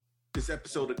This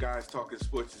episode of Guys Talking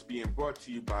Sports is being brought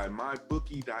to you by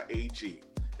mybookie.ag,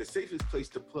 the safest place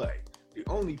to play, the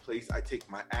only place I take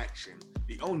my action,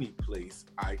 the only place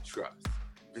I trust.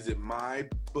 Visit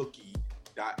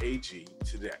mybookie.ag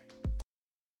today.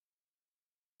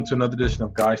 To another edition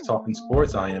of Guys Talking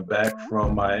Sports. I am back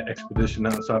from my expedition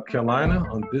out in South Carolina.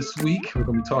 On this week, we're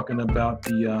going to be talking about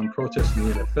the protests in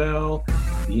the NFL,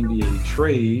 the NBA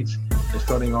trades, and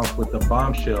starting off with the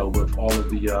bombshell with all of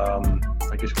the,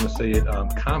 I guess you're going to say it,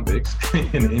 convicts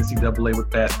in the NCAA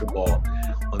with basketball.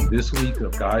 On this week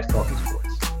of Guys Talking Sports.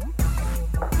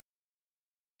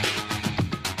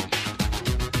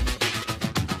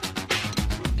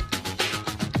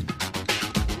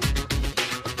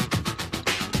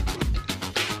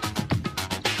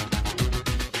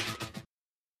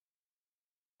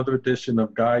 Another edition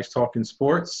of Guys Talking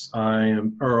Sports. I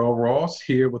am Earl Ross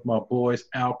here with my boys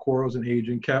Al Quarles and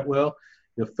Adrian Catwell.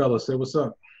 Your fellas, say what's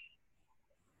up.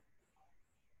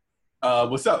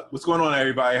 What's up? What's going on,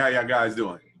 everybody? How y'all guys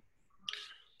doing?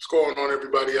 What's going on,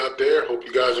 everybody out there? Hope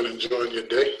you guys are enjoying your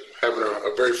day, having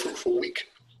a very fruitful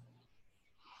week.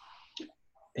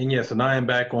 And yes, and I am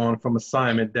back on from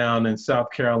assignment down in South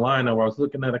Carolina where I was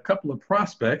looking at a couple of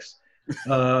prospects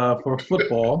for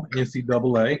football,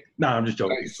 NCAA. No, I'm just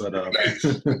joking. Nice.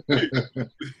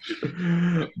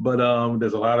 But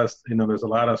there's a lot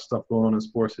of stuff going on in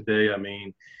sports today. I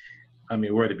mean,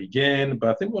 where to begin? But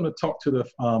I think we're going to talk to the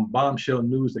bombshell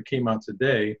news that came out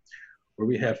today, where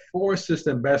we had 4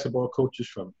 assistant basketball coaches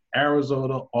from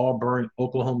Arizona, Auburn,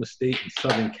 Oklahoma State, and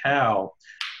Southern Cal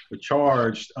were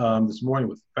charged this morning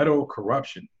with federal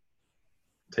corruption,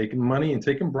 taking money and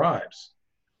taking bribes.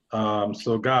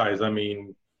 So, guys, I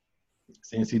mean,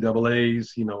 it's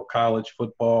NCAA's, college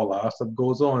football, a lot of stuff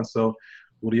goes on. So,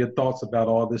 what are your thoughts about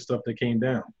all this stuff that came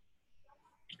down?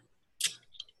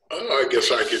 I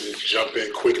guess I can jump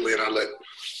in quickly and I'll let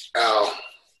Al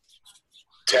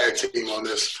tag team on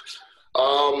this.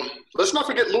 Let's not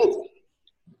forget Louisville.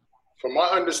 From my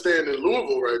understanding,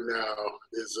 Louisville right now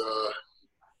is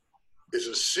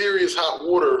in serious hot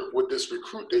water with this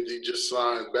recruit that they just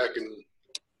signed back in, I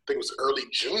think it was early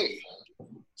June.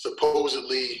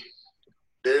 Supposedly,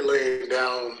 they're laying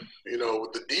down,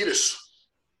 with Adidas,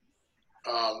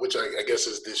 which I guess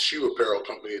is this shoe apparel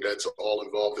company that's all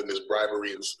involved in this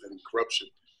bribery and corruption,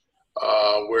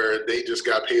 where they just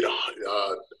got paid.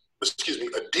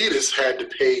 Adidas had to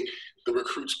pay the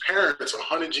recruit's parents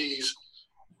 100 G's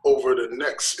over the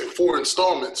next in 4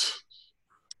 installments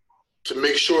to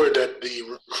make sure that the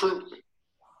recruit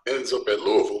ends up at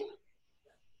Louisville.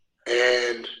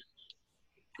 And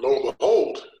lo and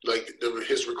behold,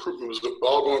 his recruitment was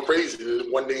all going crazy.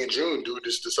 And one day in June, dude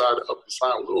just decided to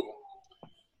sign with Louisville.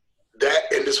 That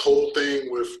and this whole thing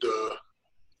with the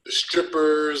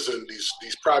strippers and these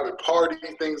private party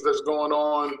things that's going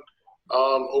on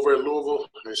over at Louisville,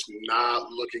 it's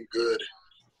not looking good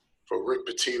for Rick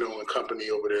Pitino and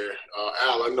company over there.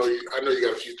 Al, I know you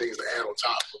got a few things to add on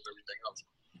top of everything else.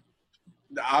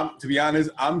 To be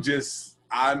honest, I'm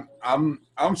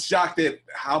shocked at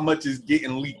how much is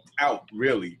getting leaked out,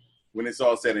 really, when it's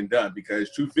all said and done. Because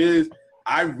truth is,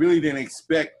 I really didn't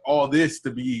expect all this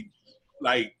to be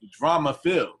like drama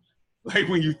filled. Like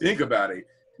when you think about it,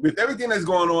 with everything that's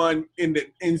going on in the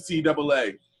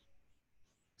NCAA,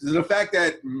 the fact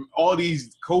that all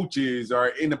these coaches are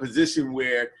in a position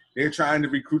where they're trying to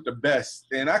recruit the best,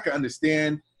 and I can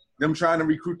understand them trying to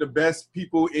recruit the best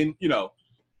people in,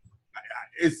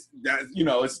 it's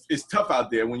tough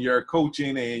out there when you're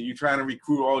coaching and you're trying to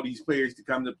recruit all these players to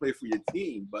come to play for your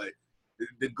team. But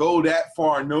to go that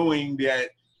far knowing that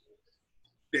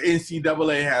the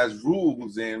NCAA has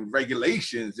rules and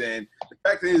regulations, and the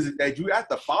fact is that you have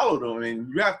to follow them and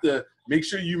you have to make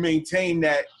sure you maintain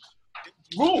that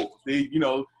rule.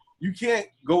 You can't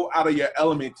go out of your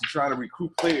element to try to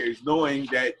recruit players knowing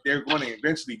that they're going to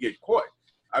eventually get caught.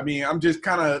 I mean, I'm just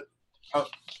kind of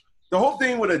the whole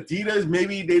thing with Adidas.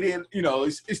 Maybe they didn't.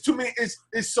 It's too many.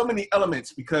 It's so many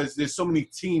elements because there's so many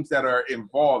teams that are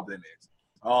involved in it.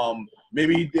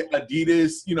 Maybe the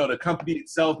Adidas, the company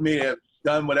itself may have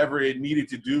done whatever it needed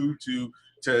to do to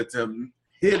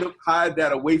hide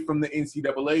that away from the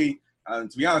NCAA.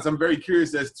 To be honest, I'm very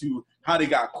curious as to how they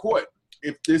got caught.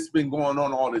 If this been going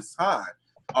on all this time,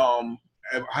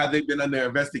 have they been under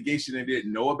investigation and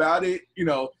didn't know about it?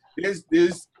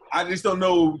 I just don't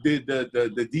know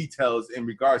the details in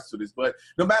regards to this. But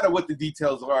no matter what the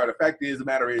details are, the fact is, the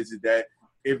matter is that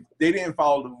if they didn't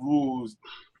follow the rules,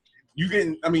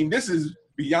 this is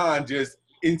beyond just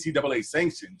NCAA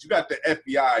sanctions. You got the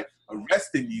FBI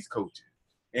arresting these coaches,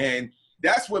 and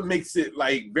that's what makes it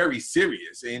very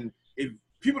serious. And if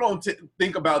people don't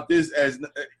think about this as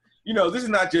this is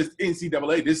not just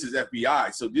NCAA. This is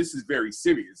FBI. So this is very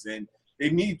serious, and they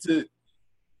need to.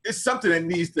 It's something that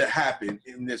needs to happen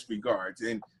in this regard,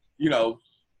 and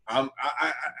I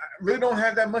really don't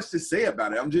have that much to say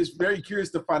about it. I'm just very curious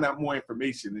to find out more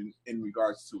information in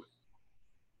regards to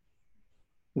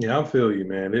it. Yeah, I feel you,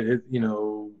 man.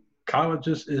 College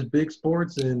is big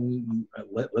sports, and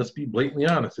let's be blatantly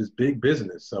honest, it's big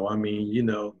business. So, I mean,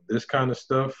 this kind of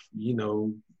stuff,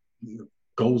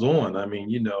 goes on. I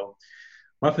mean,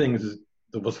 my thing is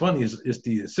what's funny is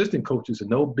the assistant coaches and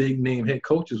no big name head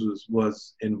coaches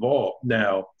was involved.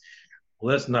 Now,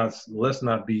 let's not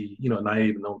be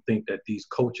naive and don't think that these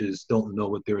coaches don't know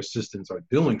what their assistants are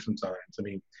doing sometimes. I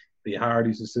mean, they hire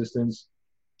these assistants.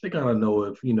 They gotta know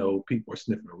if people are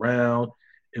sniffing around,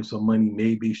 if some money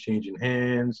may be exchanging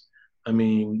hands. I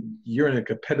mean, you're in a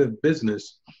competitive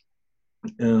business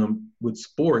with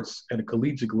sports at a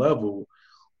collegiate level,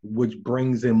 which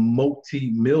brings in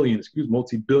multi-billion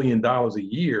dollars a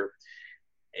year,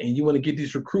 and you want to get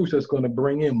these recruits that's going to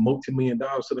bring in multi-million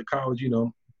dollars to the college,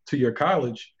 to your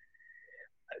college.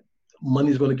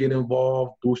 Money's going to get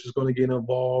involved. Bush is going to get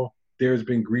involved. There's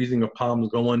been greasing of palms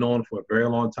going on for a very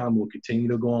long time. Will continue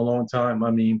to go on a long time.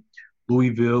 I mean,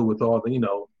 Louisville with all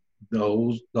the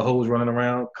hoes running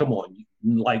around. Come on,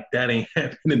 like that ain't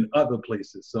happening in other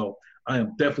places. So I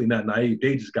am definitely not naive.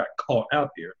 They just got caught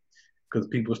out there because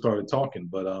people started talking.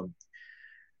 But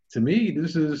to me,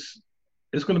 it's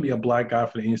going to be a black eye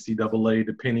for the NCAA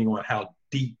depending on how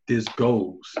deep this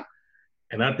goes.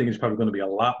 And I think it's probably going to be a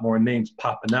lot more names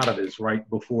popping out of this right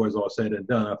before it's all said and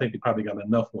done. I think they probably got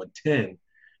enough 10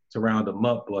 to round them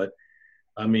up. But,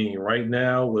 I mean, right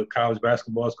now with college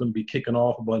basketball, it's going to be kicking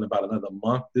off in about another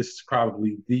month. This is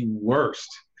probably the worst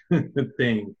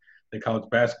thing that college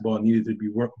basketball needed to be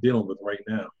dealing with right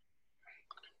now.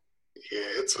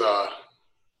 Yeah,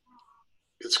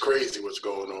 it's crazy what's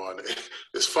going on.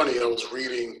 It's funny. I was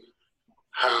reading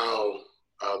how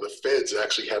the feds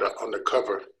actually had an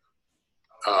undercover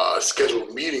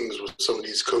scheduled meetings with some of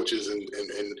these coaches and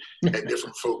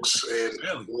different folks. And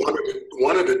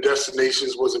one of the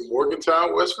destinations was in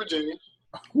Morgantown, West Virginia,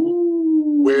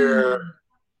 where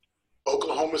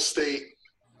Oklahoma State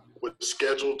was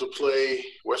scheduled to play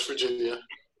West Virginia.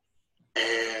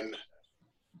 And,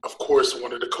 of course,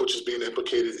 one of the coaches being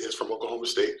implicated is from Oklahoma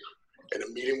State. And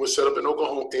a meeting was set up in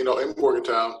Oklahoma, in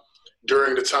Morgantown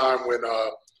during the time when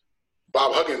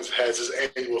Bob Huggins has his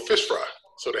annual fish fry.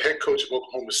 So the head coach of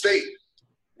Oklahoma State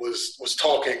was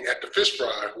talking at the fish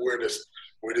fry where this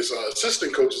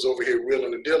assistant coach is over here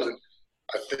wheeling and dealing,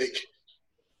 I think,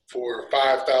 for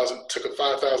took a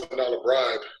 $5,000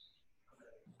 bribe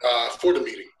for the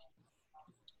meeting.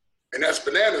 And that's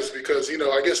bananas because,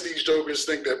 I guess these jokers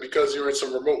think that because you're in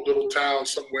some remote little town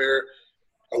somewhere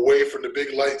away from the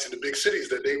big lights in the big cities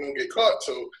that they won't get caught.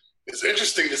 So it's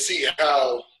interesting to see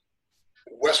how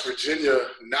West Virginia,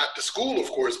 not the school, of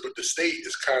course, but the state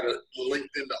is kind of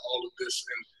linked into all of this.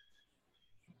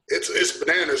 And it's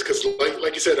bananas because,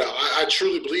 like you said, I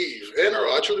truly believe, and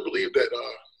I truly believe that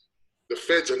the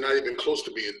feds are not even close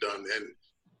to being done.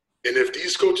 And if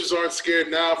these coaches aren't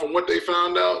scared now from what they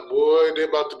found out, boy, they're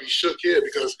about to be shook here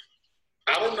because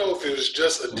I don't know if it was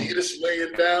just Adidas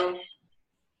laying down,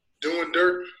 doing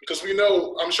dirt, because we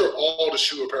know, I'm sure all the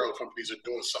shoe apparel companies are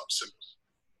doing something similar.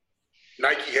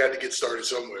 Nike had to get started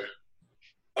somewhere.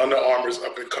 Under Armour's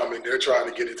up and coming. They're trying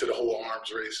to get into the whole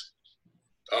arms race.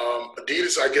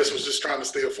 Adidas, I guess, was just trying to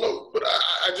stay afloat. But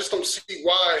I just don't see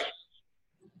why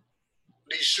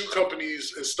these shoe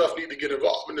companies and stuff need to get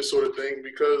involved in this sort of thing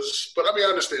but I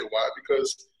understand why.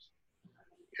 Because,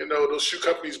 those shoe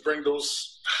companies bring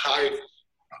those high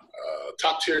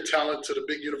top-tier talent to the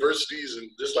big universities. And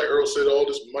just like Earl said, all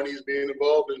this money is being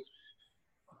involved in.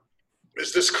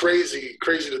 It's just crazy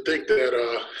to think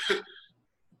that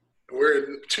we're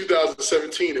in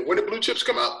 2017 and when did Blue Chips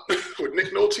come out with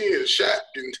Nick Nolte and Shaq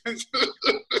and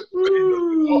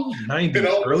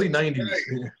 90s, early 90s.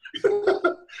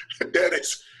 That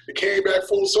it came back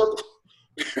full circle,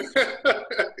 and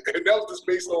that was just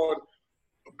based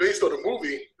on a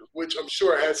movie, which I'm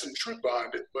sure had some truth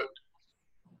behind it. But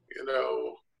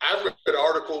I read an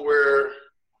article where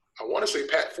I want to say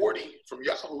Pat Forty from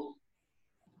Yahoo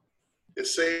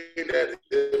is saying that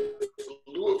if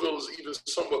Louisville is even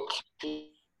somewhat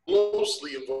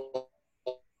closely involved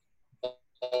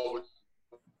with.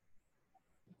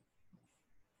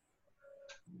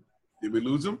 Did we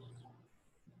lose him?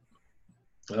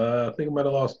 I think I might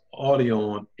have lost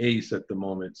audio on Ace at the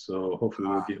moment, so hopefully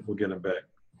we'll get him back.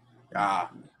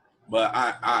 But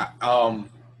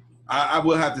I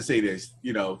will have to say this,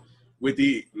 with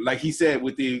the, like he said,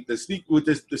 with the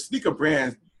sneaker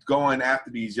brands going after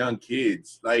these young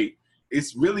kids. Like,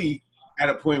 it's really at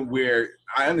a point where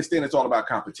I understand it's all about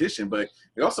competition, but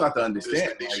they also have to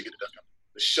understand. They should get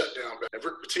the shutdown back. If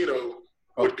Rick Pitino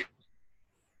would be.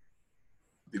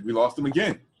 We lost him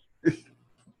again.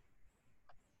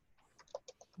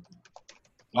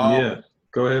 Yeah.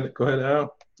 Go ahead,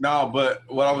 Al. No, but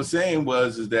what I was saying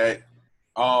is that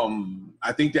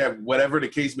I think that whatever the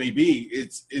case may be,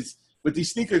 it's with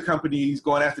these sneaker companies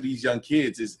going after these young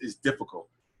kids is difficult.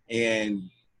 And,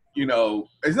 you know,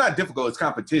 it's not difficult, it's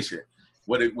competition.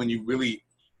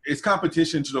 It's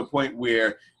competition to the point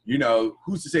where, you know,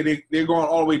 who's to say they're going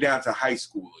all the way down to high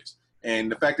schoolers. And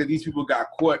the fact that these people got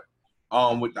caught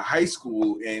with the high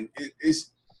school, and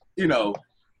it's, you know,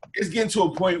 it's getting to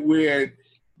a point where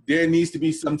there needs to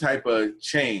be some type of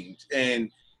change. And,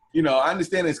 you know, I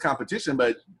understand it's competition,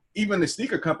 but even the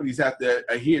sneaker companies have to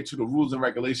adhere to the rules and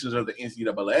regulations of the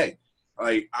NCAA.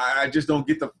 Like, I just don't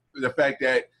get the fact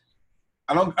that –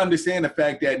 I don't understand the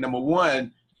fact that, number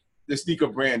one, the sneaker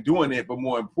brand doing it, but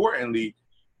more importantly,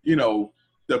 you know,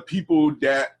 the people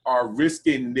that are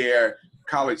risking their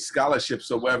college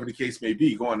scholarships or whatever the case may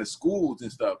be, going to schools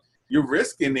and stuff, you're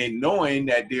risking it knowing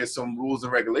that there's some rules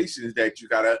and regulations that you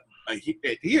got to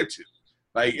adhere to.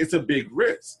 Like, it's a big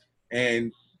risk.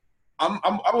 And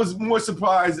I was more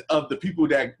surprised of the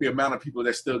amount of people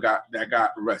that still got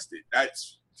arrested.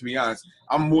 That's, to be honest,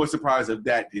 I'm more surprised of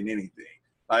that than anything.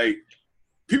 Like,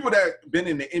 people that been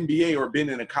in the NBA or been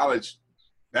in a college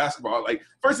basketball, like,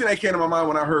 first thing that came to my mind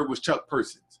when I heard was Chuck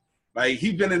Persons. Like,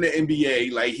 he's been in the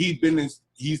NBA, like,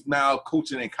 he's now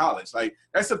coaching in college. Like,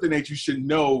 that's something that you should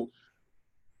know.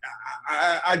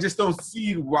 I just don't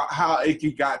see how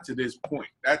it got to this point.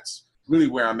 That's really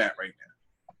where I'm at right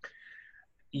now.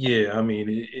 Yeah, I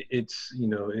mean, it's, you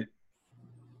know,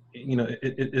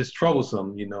 it's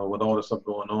troublesome, you know, with all the stuff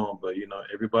going on. But, you know,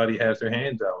 everybody has their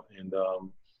hands out. And,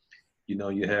 you know,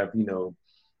 you have, you know,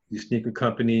 these sneaker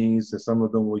companies, and some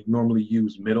of them will normally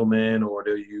use middlemen, or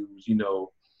they'll use, you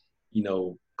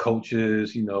know,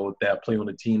 coaches, you know, that play on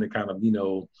the team to kind of, you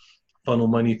know, funnel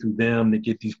money through them to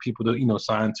get these people to, you know,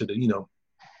 sign to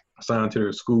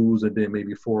their schools, and then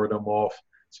maybe forward them off,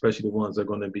 especially the ones that are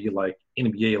going to be like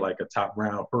NBA, like a top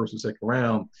round, first and second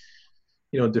round,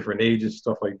 you know, different ages,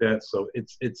 stuff like that. So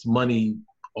it's money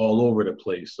all over the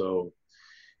place. So,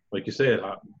 like you said,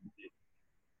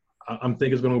 I'm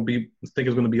thinking it's going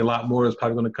to be a lot more that's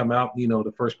probably going to come out. You know,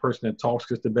 the first person that talks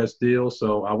gets the best deal.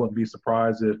 So I wouldn't be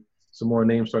surprised if some more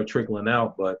names start trickling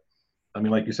out. But I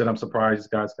mean, like you said, I'm surprised these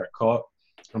guys got caught.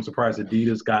 I'm surprised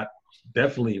Adidas got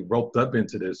definitely roped up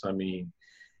into this. I mean,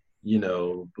 you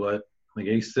know, but like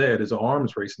Ace said, it's an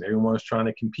arms race, and everyone's trying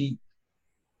to compete,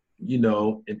 you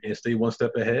know, and stay one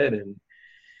step ahead. And,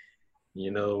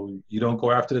 you know, you don't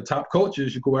go after the top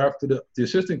coaches, you go after the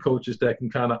assistant coaches that can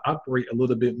kind of operate a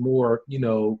little bit more, you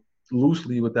know,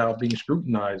 loosely without being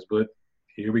scrutinized. But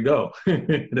here we go.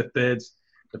 The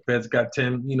Feds got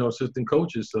 10, you know, assistant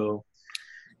coaches. So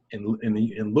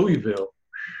in Louisville,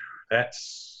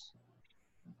 that's,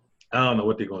 I don't know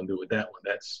what they're going to do with that one.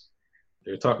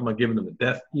 They're talking about giving them a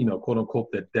death, you know, quote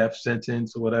unquote, the death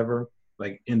sentence or whatever,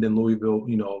 like ending Louisville,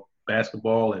 you know,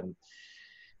 basketball, and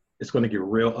it's going to get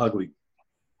real ugly.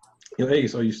 You know,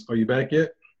 Ace, are you back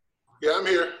yet? Yeah, I'm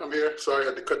here. Sorry I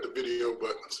had to cut the video,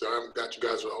 but I got you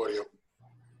guys with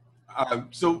audio.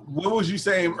 So what was you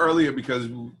saying earlier? Because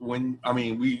you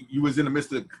was in the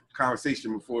midst of the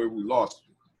conversation before we lost.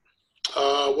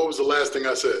 What was the last thing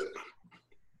I said?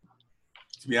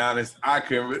 To be honest, I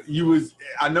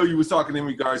know you was talking in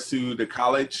regards to the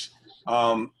college,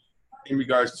 in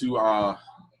regards to, I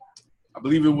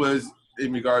believe it was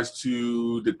in regards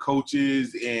to the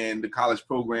coaches and the college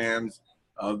programs,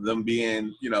 of them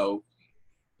being, you know,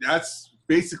 that's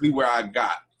basically where I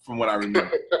got from what I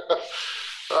remember.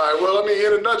 All right. Well, I mean,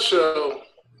 in a nutshell,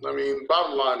 I mean,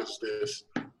 bottom line is this.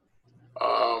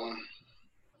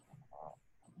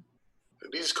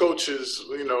 These coaches,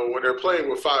 you know, when they're playing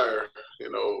with fire, you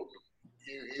know,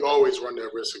 you always run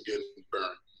that risk of getting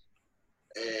burned.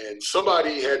 And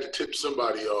somebody had to tip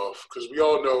somebody off, because we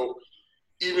all know,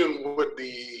 even with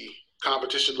the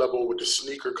competition level with the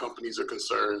sneaker companies are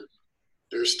concerned,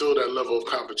 there's still that level of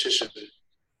competition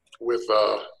with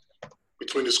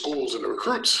between the schools and the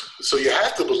recruits. So you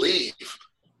have to believe,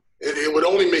 it would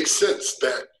only make sense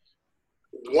that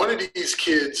one of these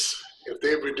kids, if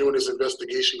they've been doing this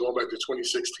investigation going back to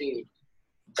 2016,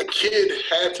 a kid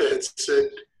had to have said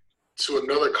to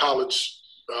another college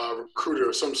recruiter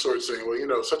of some sort, saying, well, you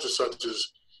know, such and such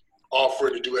is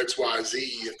offering to do X, Y, Z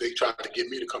if they try to get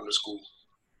me to come to school.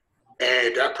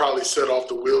 And that probably set off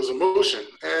the wheels of motion.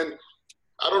 And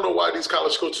I don't know why these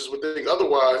college coaches would think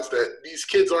otherwise, that these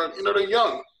kids aren't, you know, they're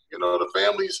young. You know, the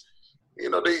families, you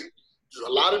know, a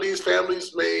lot of these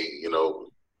families may, you know,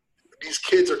 these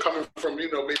kids are coming from,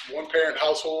 you know, maybe one-parent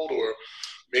household, or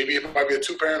maybe it might be a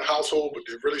two-parent household, but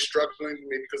they're really struggling,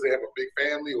 maybe because they have a big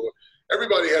family, or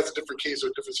everybody has a different case or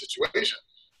a different situation.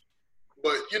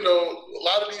 But, you know, a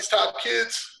lot of these top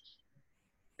kids,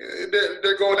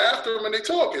 they're going after them and they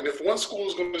talk. And if one school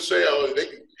is going to say, oh,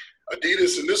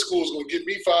 Adidas in this school is going to give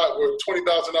me $20,000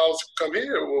 to come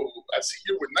here, well, I see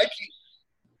you with Nike.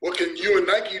 What can you and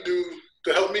Nike do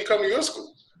to help me come to your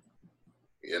school?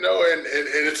 You know, and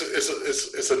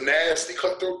it's a nasty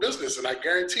cutthroat business, and I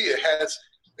guarantee it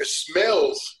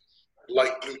smells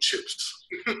like blue chips.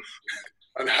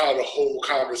 On how the whole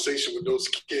conversation with those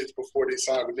kids before they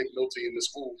signed with Nick Nolte in the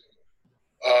school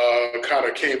kind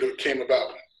of came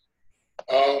about.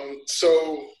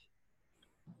 So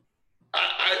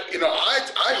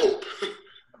I hope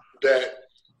that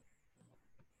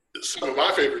some of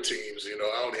my favorite teams, you know,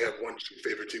 I only have one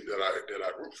favorite team that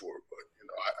I root for, but you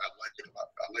know, I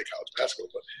like college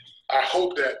basketball. But I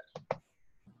hope that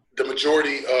the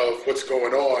majority of what's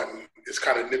going on is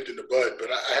kind of nipped in the bud. But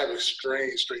I have a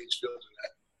strange feeling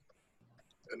that,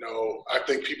 you know, I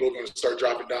think people are going to start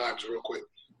dropping dimes real quick,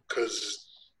 because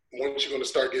once you're going to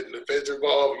start getting the feds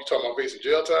involved, you're talking about facing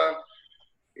jail time.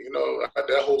 You know,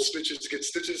 that whole stitches get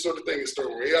stitches sort of thing is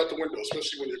thrown way out the window,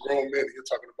 especially when you're grown men and you're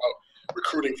talking about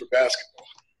recruiting for basketball.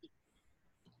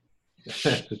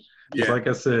 Yeah. Like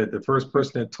I said, the first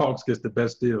person that talks gets the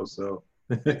best deal. So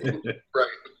right.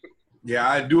 Yeah,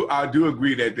 I do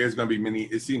agree that there's going to be many.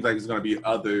 It seems like there's going to be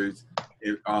others.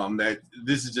 That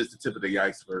this is just the tip of the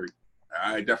iceberg.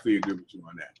 I definitely agree with you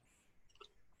on that.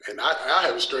 And I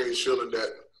have a strange feeling that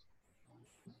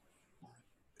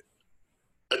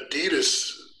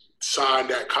Adidas signed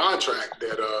that contract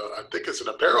that I think it's an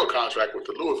apparel contract with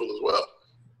the Louisville as well,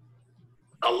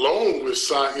 along with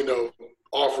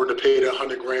offering to pay that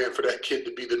 $100,000 for that kid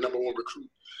to be the number one recruit.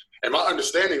 And my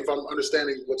understanding, if I'm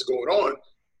understanding what's going on,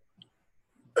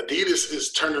 Adidas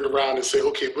is turning around and say,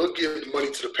 okay, we'll give the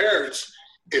money to the parents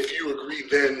if you agree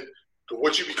then to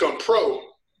what you become pro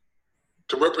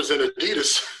to represent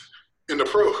Adidas in the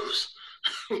pros.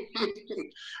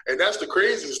 And that's the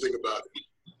craziest thing about it.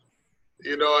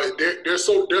 You know, they're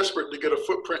so desperate to get a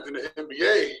footprint in the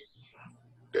NBA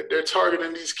that they're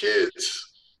targeting these kids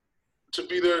to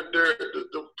be the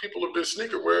people of their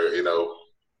sneaker wear, you know,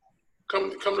 come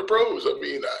to pros. I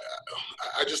mean,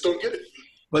 I just don't get it.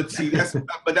 But see,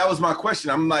 but that was my question.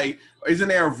 I'm like, isn't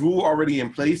there a rule already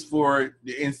in place for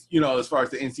the, you know, as far as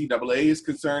the NCAA is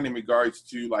concerned in regards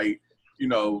to, like, you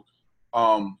know,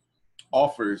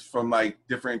 offers from like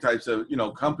different types of, you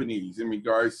know, companies in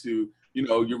regards to, you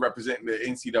know, you're representing the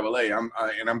NCAA.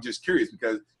 I'm just curious,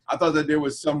 because I thought that there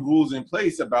was some rules in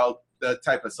place about the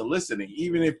type of soliciting,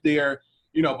 even if they're,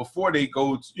 you know, before they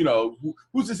go, you know,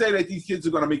 who's to say that these kids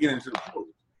are going to make it into the pros?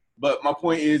 But my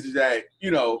point is that,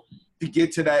 you know, to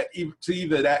get to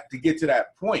that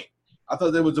point, I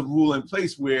thought there was a rule in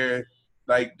place where,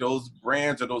 like, those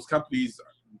brands or those companies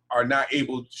are not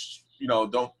able to, you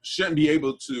know, shouldn't be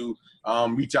able to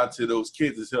reach out to those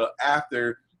kids until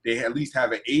after they at least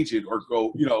have an agent or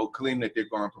go, you know, claim that they're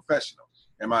going professional.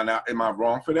 Am I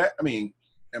wrong for that? I mean,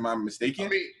 am I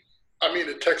mistaken? I mean,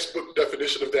 the textbook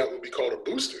definition of that would be called a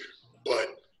booster.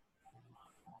 But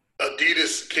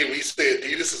Adidas, can we say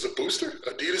Adidas is a booster?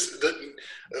 Adidas doesn't.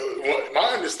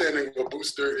 My understanding of a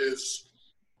booster is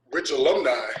rich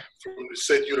alumni from the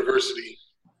said university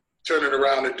turning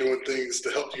around and doing things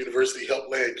to help the university help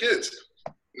land kids.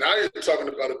 Now you're talking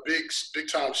about a big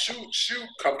time shoe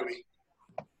company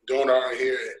going out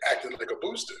here acting like a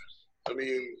booster. I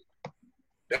mean,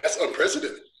 that's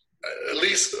unprecedented. At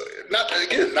least, not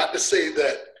to say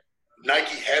that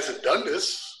Nike hasn't done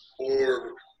this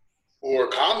or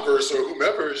Converse or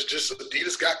whomever. It's just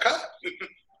Adidas got caught.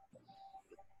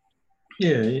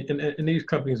 Yeah, and these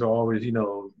companies are always, you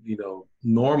know,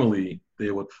 normally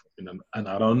they would, you know, and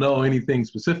I don't know anything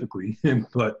specifically,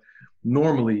 but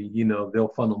normally, you know, they'll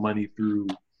funnel money through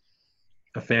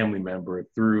a family member,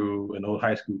 through an old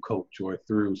high school coach, or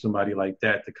through somebody like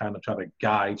that to kind of try to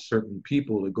guide certain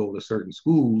people to go to certain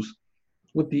schools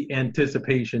with the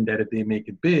anticipation that if they make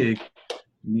it big,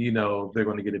 you know, they're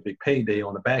going to get a big payday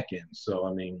on the back end. So,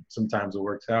 I mean, sometimes it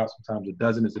works out, sometimes it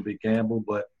doesn't. It's a big gamble,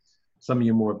 but some of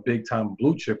your more big-time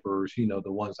blue chippers, you know,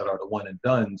 the ones that are the one and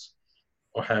dones,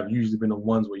 or have usually been the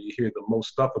ones where you hear the most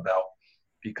stuff about,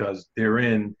 because they're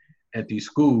in at these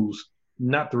schools,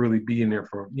 not to really be in there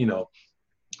for, you know,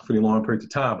 for the long periods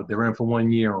of time, but they're in for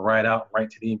 1 year and right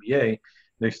to the NBA.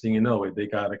 Next thing you know, they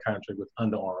got a contract with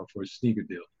Under Armour for a sneaker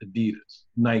deal, Adidas,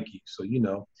 Nike. So, you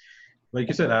know, like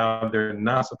you said, they're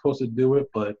not supposed to do it,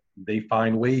 but they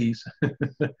find ways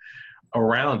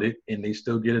around it, and they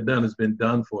still get it done. It's been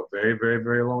done for a very, very,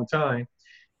 very long time,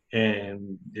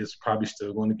 and it's probably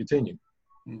still going to continue.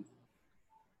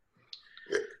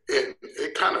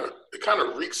 It kind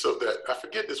of reeks of that. I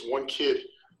forget this one kid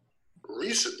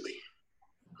recently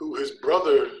who his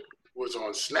brother was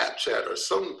on Snapchat or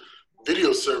some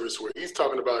video service where he's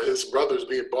talking about his brother's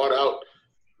being bought out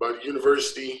by the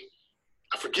university.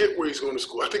 I forget where he's going to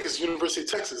school. I think it's University of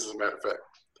Texas, as a matter of fact.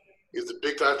 He's the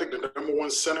big time, I think the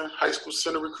 #1 high school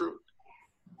center recruit.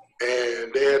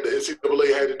 And the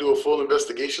NCAA had to do a full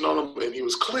investigation on him, and he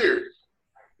was cleared.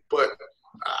 But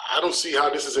I don't see how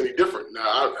this is any different.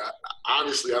 Now,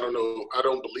 obviously, I don't know. I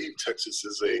don't believe Texas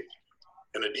is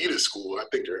an Adidas school. I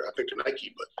think they're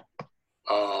Nike, but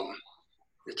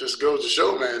it just goes to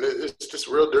show, man, it's just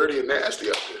real dirty and nasty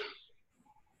out there.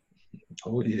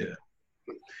 Oh yeah.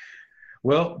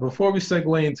 Well, before we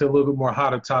segue into a little bit more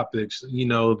hotter topics, the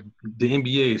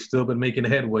NBA has still been making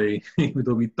headway, even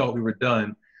though we thought we were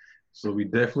done. So we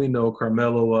definitely know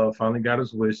Carmelo finally got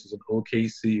his wish. He's in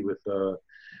OKC with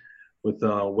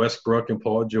Westbrook and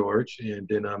Paul George, and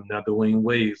then now Dwayne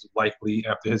Wade is likely,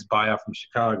 after his buyout from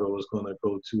Chicago, is going to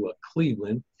go to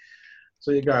Cleveland.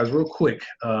 So, you guys, real quick,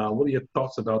 what are your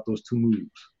thoughts about those two moves?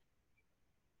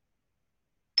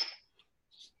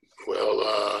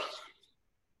 Well,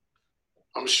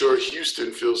 I'm sure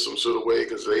Houston feels some sort of way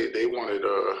because they wanted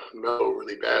Melo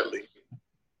really badly,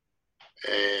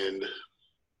 and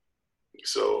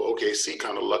so OKC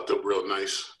kind of lucked up real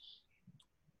nice.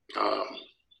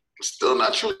 Still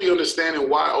not truly understanding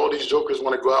why all these jokers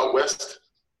want to go out west,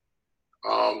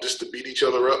 just to beat each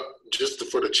other up,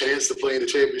 for the chance to play in the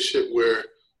championship. Where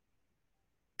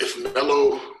if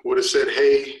Melo would have said,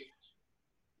 "Hey,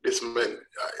 this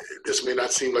may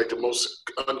not seem like the most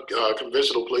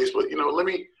conventional place, but let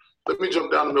me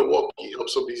jump down to Milwaukee, help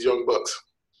some of these young bucks,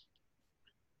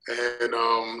 and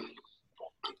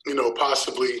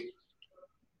possibly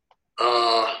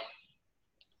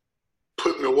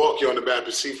put Milwaukee on the map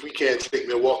and see if we can't take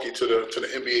Milwaukee to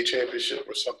the NBA championship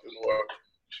or something, or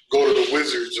go to the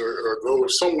Wizards or go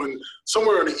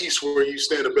somewhere in the East where you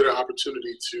stand a better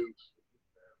opportunity to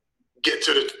get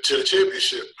to the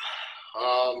championship."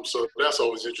 So that's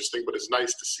always interesting, but it's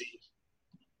nice to see.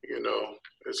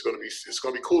 It's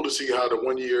gonna be cool to see how the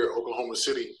 1 year Oklahoma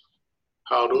City,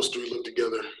 how those three look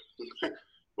together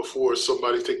before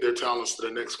somebody take their talents to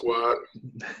the next squad.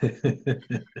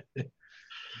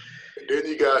 Then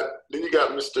you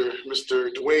got Mr.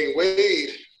 Dwayne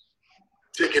Wade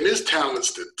taking his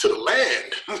talents to the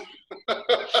land.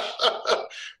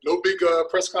 No big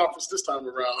press conference this time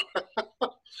around.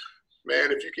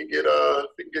 Man, if you can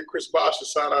get Chris Bosh to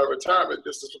sign out of retirement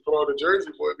just to put on the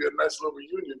jersey, boy, it'd be a nice little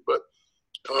reunion. But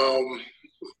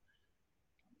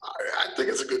I think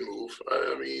it's a good move.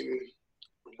 I mean,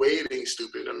 Wade ain't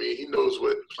stupid. I mean, he knows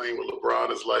what playing with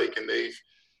LeBron is like, and they've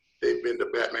been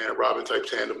the Batman and Robin type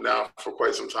tandem now for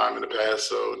quite some time in the past.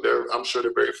 So I'm sure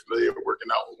they're very familiar with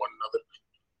working out with one another,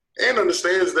 and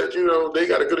understands that they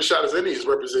got as good a shot as any is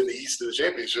representing the East in the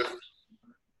championship.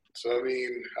 So I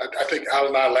mean, I think Al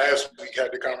and I last week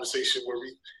had the conversation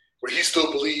where he still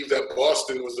believed that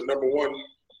Boston was the number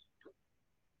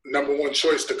one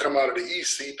choice to come out of the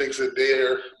East. He thinks that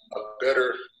they're a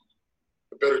better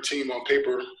team on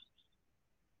paper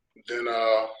than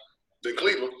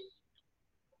Cleveland.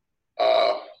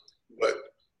 But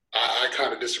I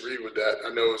kind of disagree with that. I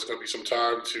know it's going to be some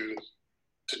time to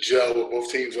gel with both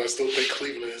teams. But I still think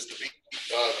Cleveland is the beat.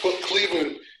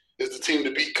 Cleveland is the team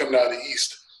to beat coming out of the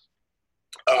East.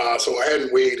 So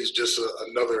adding Wade is just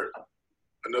another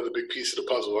big piece of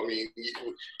the puzzle. I mean,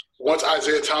 once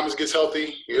Isaiah Thomas gets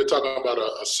healthy, you're talking about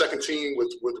a second team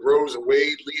with Rose and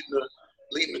Wade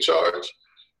leading the charge.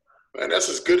 And that's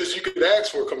as good as you could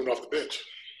ask for coming off the bench.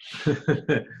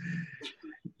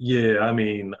 Yeah, I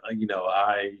mean, I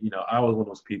was one of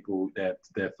those people that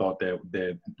thought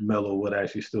that Melo would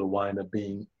actually still wind up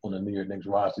being on the New York Knicks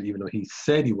roster, even though he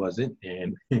said he wasn't,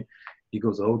 and he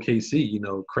goes to OKC.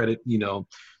 Credit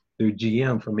their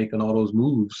GM for making all those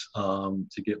moves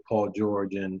to get Paul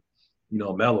George and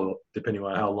Melo, depending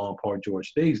on how long Paul George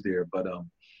stays there. But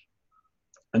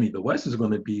I mean, the West is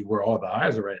going to be where all the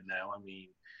eyes are at now. I mean,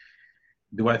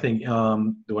 do I think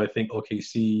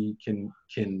OKC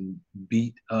can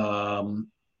beat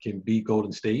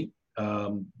Golden State?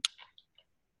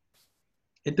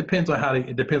 It depends on how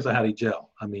they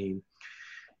gel. I mean,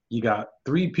 you got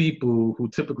three people who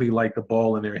typically like the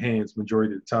ball in their hands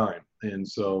majority of the time, and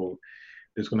so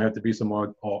there's going to have to be some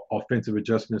more offensive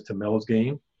adjustments to Melo's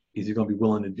game. Is he going to be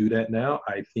willing to do that now?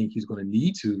 I think he's going to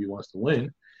need to if he wants to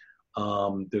win.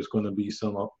 There's going to be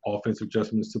some offensive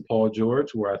adjustments to Paul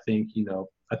George, where I think he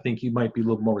might be a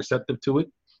little more receptive to it,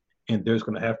 and there's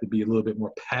going to have to be a little bit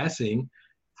more passing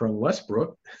from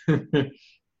Westbrook.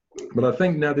 But I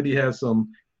think now that he has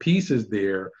some pieces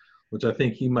there, which I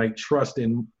think he might trust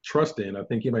in, I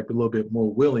think he might be a little bit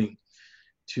more willing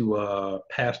to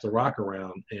pass the rock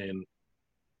around, and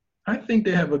I think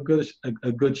they have a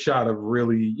good shot of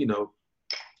really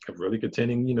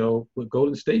contending, with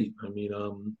Golden State. I mean,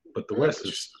 but the West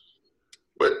is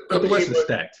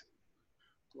stacked.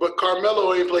 But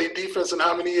Carmelo ain't played defense in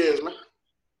how many years, man?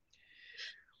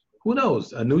 Who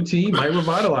knows? A new team might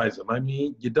revitalize him. I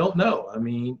mean, you don't know. I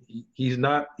mean, he's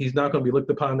not going to be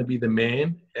looked upon to be the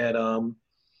man at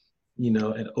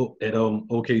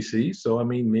OKC. So I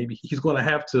mean, maybe his game is going to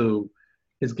have to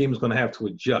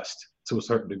adjust to a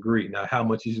certain degree. Now, how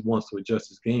much he wants to adjust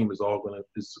his game is going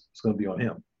to be on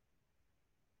him.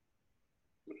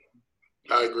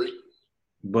 I agree.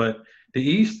 But the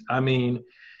East, I mean,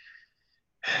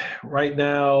 right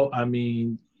now, I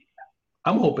mean,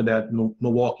 I'm hoping that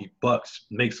Milwaukee Bucks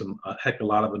makes a heck of a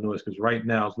lot of a noise, because right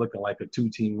now it's looking like a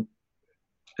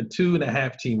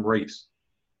 2.5 team race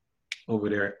over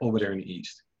there in the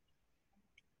East.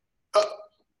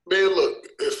 Man, look,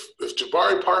 if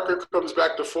Jabari Parker comes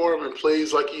back to form and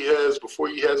plays like he has before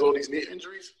he has all these knee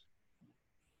injuries,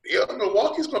 yeah,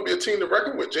 Milwaukee's going to be a team to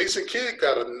reckon with. Jason Kidd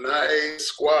got a nice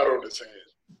squad on his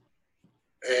hands,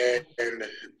 and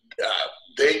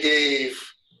they gave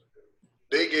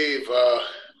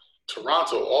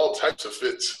Toronto all types of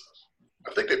fits.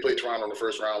 I think they played Toronto in the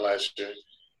first round last year.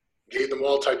 Gave them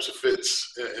all types of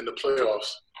fits in the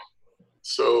playoffs.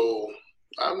 So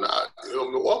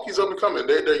Milwaukee's up and coming.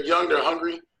 They're young, they're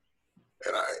hungry,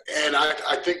 and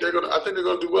I think they're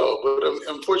gonna do well. But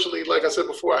unfortunately, like I said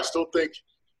before, I still think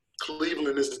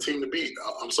Cleveland is the team to beat.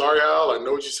 I'm sorry, Al. I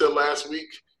know what you said last week,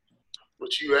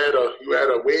 but you had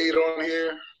a Wade on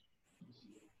here.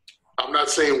 I'm not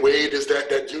saying Wade is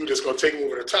that dude that's going to take him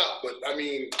over the top, but I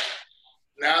mean,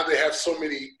 now they have so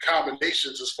many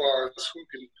combinations as far as who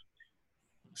can,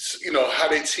 how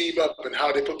they team up and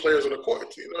how they put players on the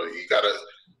court. You got to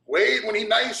Wade when he's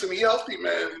nice and he healthy,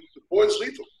 man. The boy's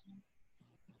lethal.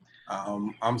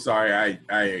 I'm sorry,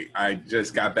 I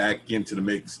just got back into the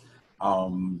mix.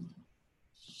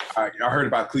 I heard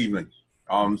about Cleveland.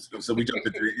 So we jumped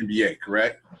into the NBA,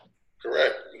 correct?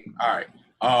 Correct. All right.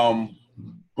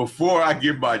 Before I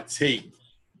give my take,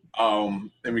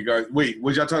 in regards, wait,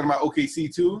 was y'all talking about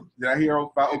OKC too? Did I hear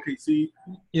about OKC?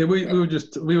 Yeah, we were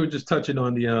just touching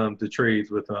on the trades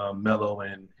with Melo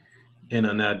and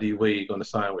now D Wade going to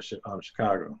sign with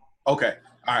Chicago. Okay.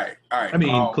 All right. I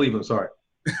mean Cleveland. Sorry.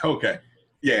 Okay.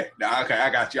 Yeah. Okay. I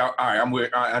got you. All right.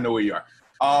 I know where you are.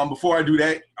 Before I do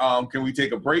that, can we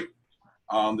take a break?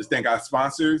 Let's thank our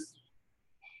sponsors.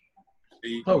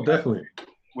 Oh, definitely.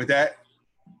 With that.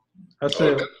 I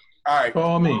said, all right. By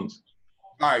all means.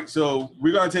 All right, so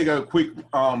we're going to take a quick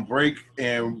break,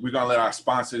 and we're going to let our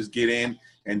sponsors get in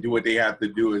and do what they have to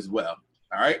do as well.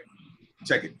 All right?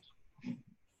 Check it.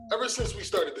 Ever since we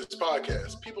started this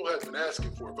podcast, people have been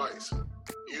asking for advice.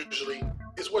 Usually,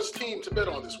 it's what's team to bet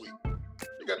on this week.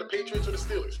 You got the Patriots or the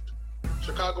Steelers,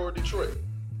 Chicago or Detroit.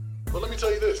 But let me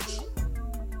tell you this.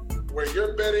 Where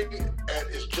you're betting at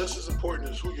is just as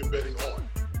important as who you're betting on.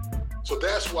 So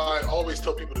that's why I always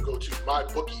tell people to go to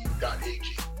mybookie.ag.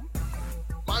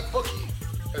 MyBookie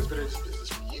has been in this business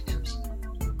for years,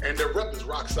 and their rep is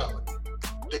rock solid.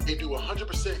 They do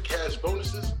 100% cash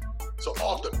bonuses, so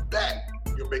off the bat,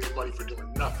 you're making money for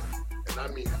doing nothing. And I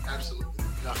mean absolutely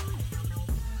nothing.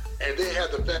 And they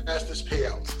have the fastest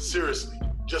payouts. Seriously,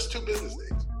 just 2 business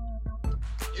days.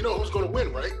 You know who's going to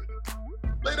win, right?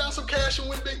 Lay down some cash and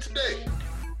win big today.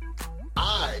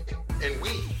 I and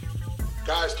we,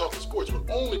 Guys Talking Sports, would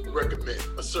only recommend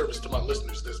a service to my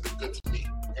listeners that's been good to me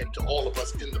and to all of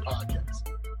us in the podcast.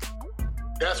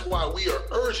 That's why we are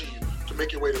urging you to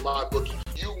make your way to MyBookie.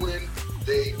 You win,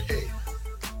 they pay.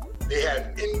 They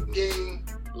have in-game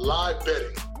live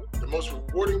betting, the most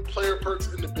rewarding player perks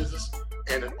in the business,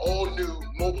 and an all-new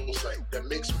mobile site that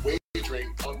makes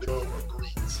wagering on the go a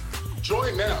breeze.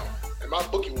 Join now, and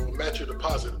MyBookie will match your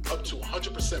deposit up to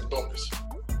 100% bonus.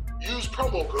 Use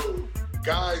promo code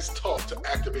GUYSTALK to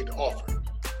activate the offer.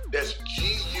 That's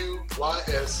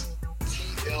GUYSTALK,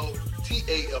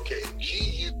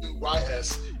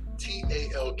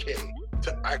 GUYSTALK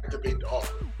to activate the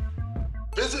offer.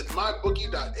 Visit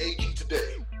mybookie.ag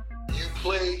today. You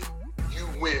play, you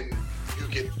win, you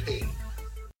get paid.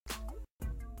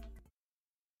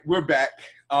 We're back.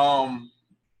 I'm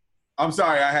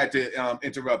sorry I had to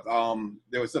interrupt.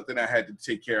 There was something I had to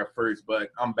take care of first,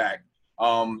 but I'm back.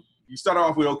 You start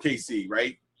off with OKC,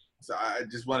 right? So I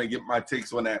just want to get my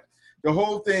takes on that. The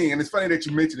whole thing, and it's funny that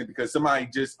you mentioned it because somebody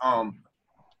just I'm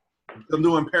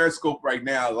doing Periscope right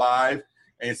now live,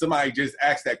 and somebody just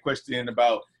asked that question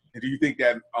about, do you think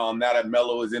that now that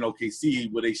Melo is in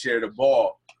OKC, will they share the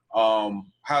ball?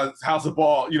 How's the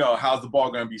ball? How's the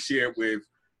ball going to be shared with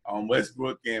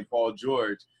Westbrook and Paul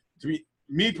George? To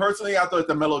me personally, I thought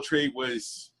the Melo trade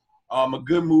was a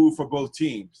good move for both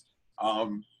teams.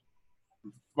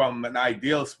 From an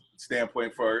ideal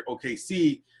standpoint for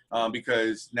OKC,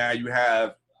 because now you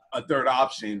have a third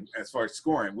option as far as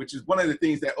scoring, which is one of the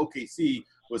things that OKC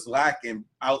was lacking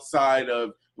outside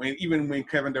of when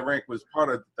Kevin Durant was part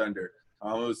of the Thunder. It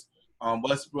was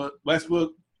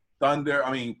Westbrook, Thunder.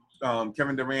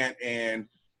 Kevin Durant, and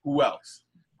who else?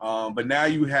 But now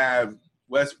you have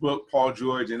Westbrook, Paul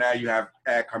George, and now you have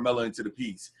add Carmelo into the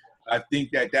piece. I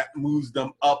think that moves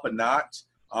them up a notch.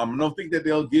 I don't think that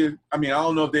they'll give – I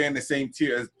don't know if they're in the same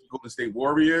tier as Golden State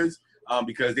Warriors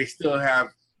because they still have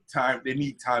time. They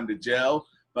need time to gel.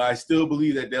 But I still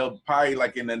believe that they'll probably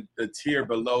like in the tier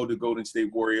below the Golden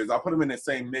State Warriors. I'll put them in the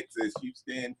same mix as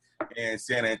Houston and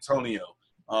San Antonio.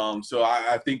 So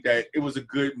I think that it was a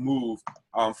good move.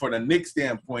 For the Knicks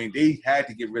standpoint, they had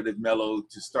to get rid of Melo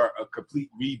to start a complete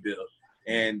rebuild.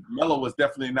 And Melo was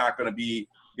definitely not going to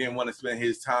didn't want to spend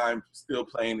his time still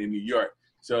playing in New York.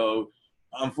 So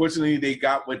unfortunately, they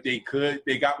got what they could.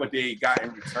 They got what they got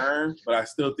in return. But I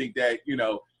still think that,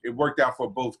 it worked out for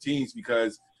both teams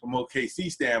because from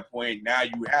OKC standpoint, now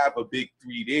you have a big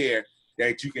three there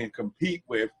that you can compete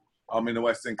with in the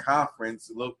Western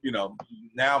Conference,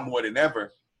 now more than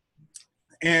ever.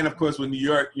 And, of course, with New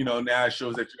York, now it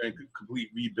shows that you're in complete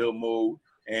rebuild mode.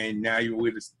 And now you're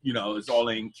with, it's all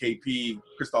in KP,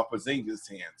 Kristaps Porzingis'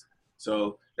 hands.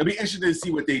 So it'll be interesting to see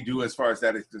what they do as far as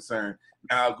that is concerned.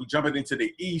 Now, jumping into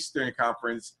the Eastern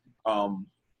Conference,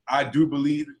 I do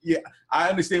believe – I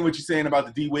understand what you're saying about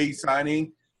the D-Wade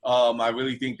signing. I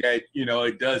really think that,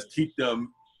 it does keep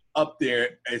them up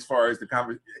there as far as the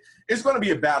conference. It's going to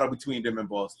be a battle between them and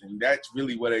Boston. That's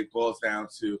really what it boils down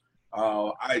to.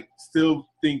 I still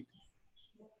think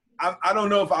 – I don't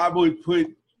know if I would put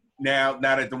now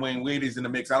that Dwayne Wade is in the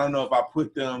mix, I don't know if I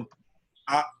put them –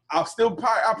 I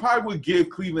probably would give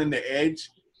Cleveland the edge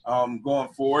going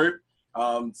forward.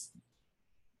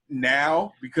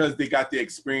 Now because they got the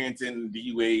experience in the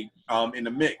UA in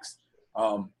the mix.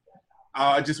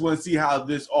 I just want to see how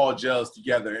this all gels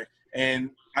together.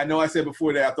 And I know I said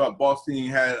before that I thought Boston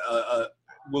had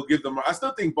will give them – I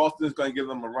still think Boston is going to give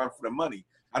them a run for the money.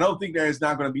 I don't think there's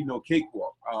not going to be no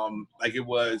cakewalk like it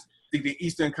was. I think the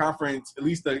Eastern Conference, at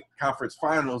least the conference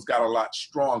finals, got a lot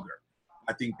stronger.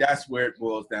 I think that's where it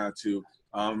boils down to.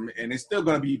 And it's still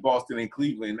going to be Boston and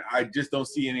Cleveland. I just don't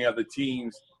see any other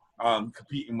teams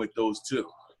competing with those two.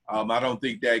 I don't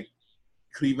think that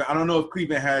Cleveland – I don't know if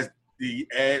Cleveland has the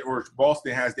edge or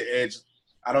Boston has the edge.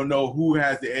 I don't know who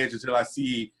has the edge until I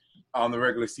see the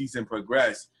regular season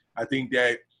progress. I think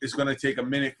that it's going to take a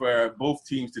minute for both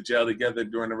teams to gel together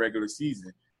during the regular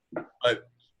season. But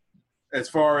as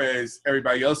far as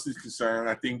everybody else is concerned,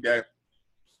 I think that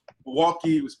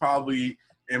Milwaukee was probably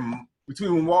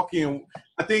between Milwaukee and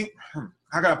I think –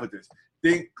 how can I put this? I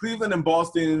think Cleveland and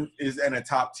Boston is in a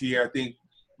top tier. I think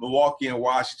Milwaukee and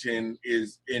Washington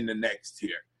is in the next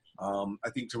tier. I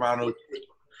think Toronto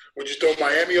 – Would you throw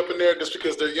Miami up in there just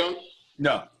because they're young?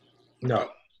 No. No.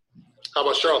 How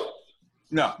about Charlotte?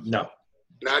 No.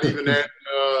 Not even that.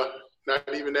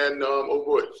 Oh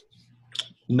boy.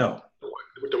 No.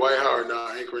 With Dwight Howard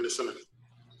anchoring the center.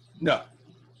 No.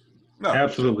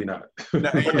 Absolutely not. No.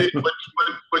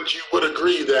 But you would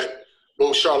agree that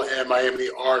both Charlotte and Miami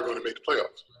are going to make the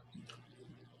playoffs.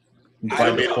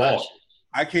 By default.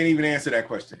 I can't even answer that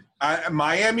question.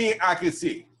 Miami, I could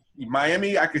see.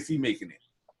 Miami, I could see making it.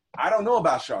 I don't know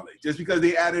about Charlotte. Just because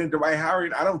they added in Dwight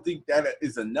Howard, I don't think that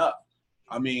is enough.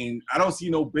 I mean, I don't see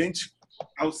no bench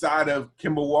outside of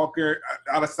Kemba Walker,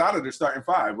 outside of their starting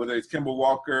five, whether it's Kemba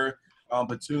Walker,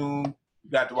 Batum, you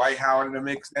got Dwight Howard in the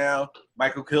mix now,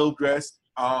 Michael Kilgreast.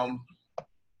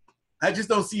 I just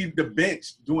don't see the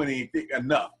bench doing anything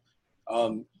enough.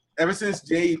 Ever since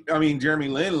Jeremy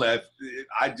Lin left,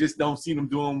 I just don't see them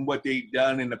doing what they've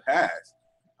done in the past.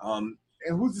 And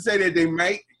who's to say that they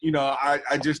might?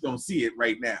 I just don't see it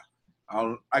right now.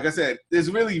 Like I said,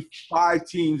 there's really 5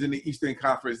 teams in the Eastern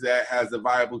Conference that has a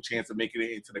viable chance of making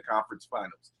it into the conference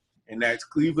finals. And that's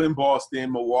Cleveland,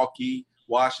 Boston, Milwaukee,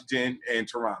 Washington, and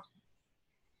Toronto.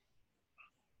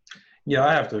 Yeah,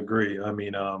 I have to agree. I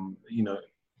mean, I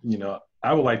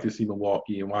would like to see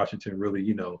Milwaukee and Washington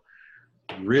really,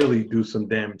 really do some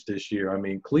damage this year. I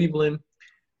mean, Cleveland,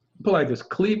 put it like this: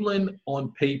 Cleveland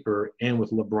on paper and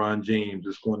with LeBron James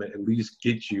is going to at least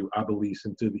get you, I believe,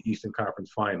 into the Eastern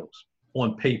Conference Finals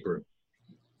on paper.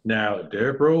 Now, if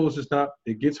Derrick Rose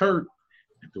gets hurt,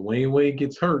 if Dwayne Wade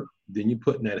gets hurt, then you're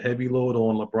putting that heavy load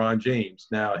on LeBron James.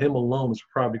 Now, him alone is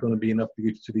probably going to be enough to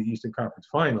get you to the Eastern Conference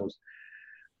Finals.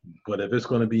 But if it's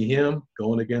going to be him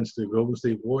going against the Golden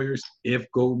State Warriors, if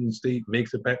Golden State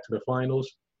makes it back to the finals,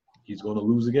 he's going to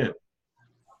lose again.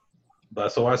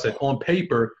 But so I said, on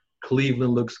paper,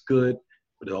 Cleveland looks good,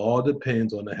 but it all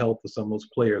depends on the health of some of those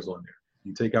players on there.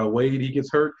 You take out Wade, he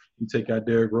gets hurt. You take out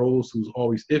Derrick Rose, who's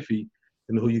always iffy,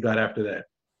 and who you got after that?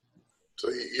 So,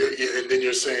 and then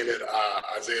you're saying that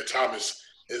Isaiah Thomas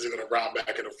isn't going to round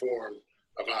back in the form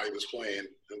of how he was playing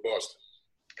in Boston.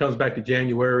 Comes back to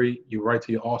January, you're right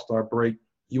to your All-Star break.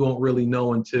 You won't really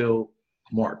know until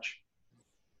March.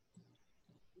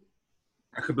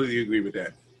 I completely agree with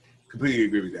that.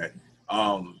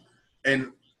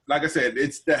 And like I said,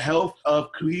 it's the health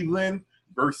of Cleveland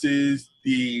versus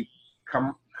the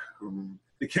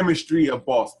chemistry of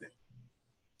Boston.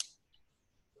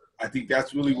 I think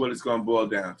that's really what it's going to boil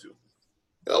down to.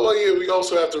 Well, yeah, we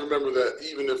also have to remember that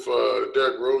even if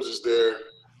Derrick Rose is there,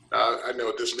 I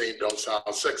know this name don't sound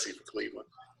sexy for Cleveland,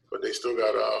 but they still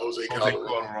got Jose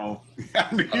Calderon.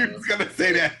 I knew you was gonna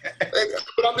say that.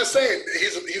 But I'm just saying,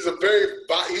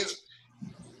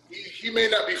 he may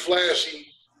not be flashy.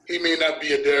 He may not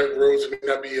be a Derrick Rose. He may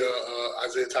not be a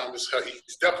Isaiah Thomas.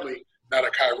 He's definitely not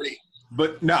a Kyrie.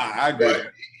 But I agree.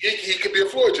 But he could be a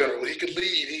floor general. He could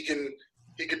lead. He can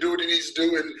do what he needs to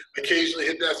do and occasionally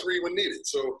hit that three when needed.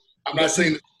 So I'm not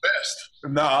saying it's the best.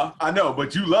 Nah, I know,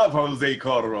 but you love Jose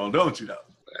Calderon, don't you, though?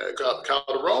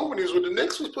 Calderon, when he was with the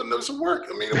Knicks, was putting up some work.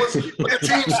 I mean, it was but the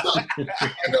team sucked.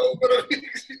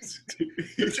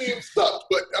 The team sucked.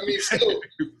 But, I mean, still,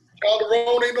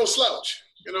 Calderon ain't no slouch.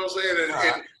 You know what I'm saying?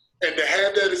 And to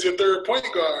have that as your third point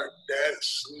guard,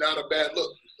 that's not a bad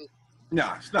look.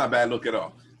 Nah, it's not a bad look at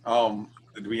all. To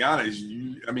be honest,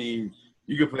 you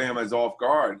could play him as off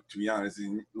guard, to be honest.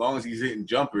 And as long as he's hitting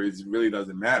jumpers, it really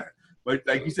doesn't matter. But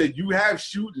like you said, you have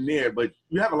shooting there, but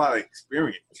you have a lot of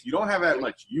experience. You don't have that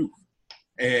much youth.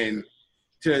 And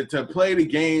to play the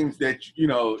games that,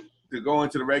 to go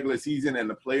into the regular season and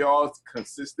the playoffs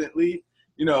consistently,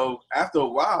 after a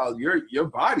while, your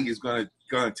body is gonna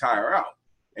tire out.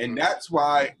 And that's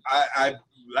why I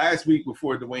last week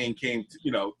before Dwayne came to,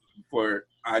 before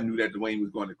I knew that Dwayne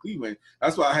was going to Cleveland,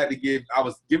 that's why I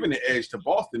was giving the edge to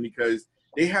Boston because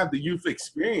they have the youth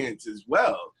experience as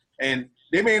well. And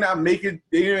they may not make it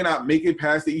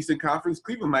past the Eastern Conference.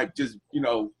 Cleveland might just,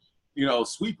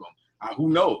 sweep them. Who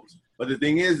knows? But the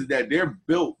thing is that they're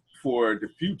built for the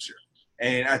future.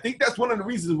 And I think that's one of the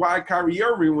reasons why Kyrie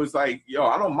Irving was like,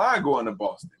 I don't mind going to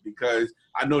Boston because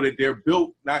I know that they're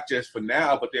built not just for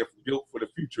now, but they're built for the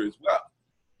future as well.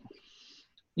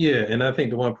 Yeah, and I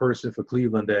think the one person for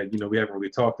Cleveland that, we haven't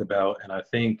really talked about, and I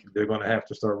think they're going to have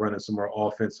to start running some more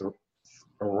offense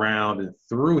around and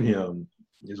through him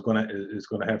is going to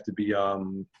have to be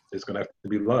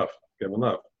Love, Kevin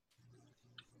Love.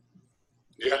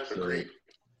 Yeah, agreed.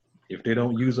 If they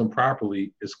don't use him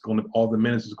properly, all the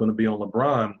minutes is going to be on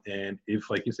LeBron. And if,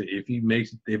 like you said, if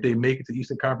they make it to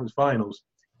Eastern Conference Finals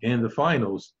and the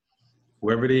finals,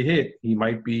 whoever they hit, he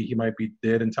might be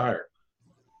dead and tired.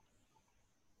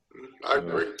 I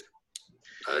agree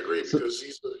because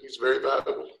he's very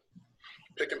valuable.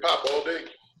 Pick and pop all day.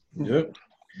 Yep.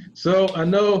 So I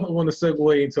want to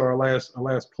segue into our last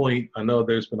point. I know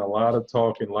there's been a lot of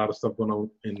talk and a lot of stuff going on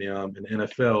in the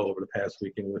NFL over the past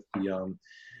weekend with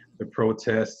the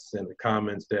protests and the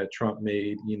comments that Trump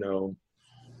made, against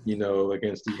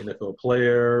the NFL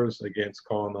players, against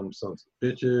calling them sons of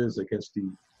bitches, against the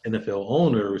NFL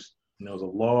owners. And there was a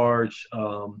large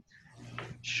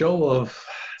show of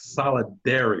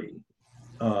solidarity,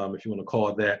 if you want to call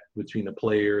it that, between the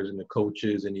players and the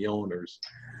coaches and the owners.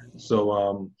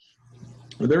 So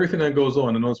with everything that goes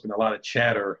on, I know there's been a lot of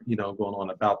chatter, going on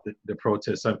about the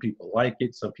protest. Some people like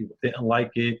it, some people didn't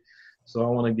like it. So I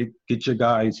want to get your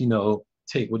guys,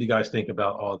 take. What do you guys think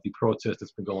about all the protest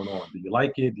that's been going on? Do you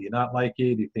like it? Do you not like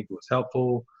it? Do you think it was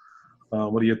helpful?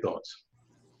 What are your thoughts?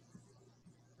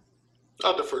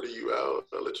 I'll defer to you, Al.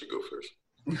 I'll let you go first.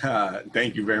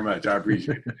 Thank you very much. I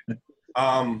appreciate it.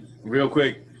 Real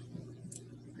quick,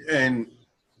 and,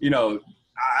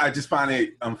 I just find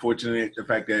it unfortunate, the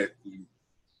fact that,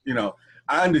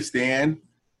 I understand,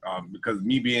 because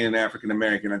me being an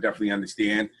African-American, I definitely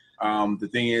understand. The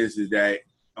thing is that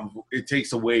it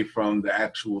takes away from the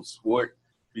actual sport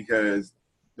because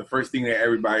the first thing that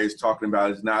everybody is talking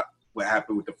about is not what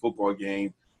happened with the football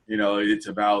game. It's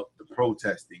about the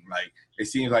protesting. Like, it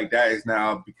seems like that has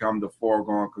now become the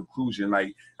foregone conclusion.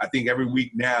 Like, I think every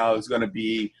week now is going to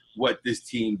be what this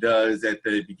team does at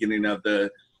the beginning of the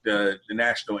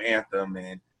national anthem.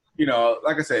 And,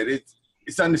 like I said,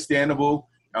 it's understandable.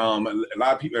 A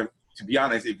lot of people, to be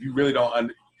honest, if you really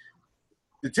don't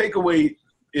the takeaway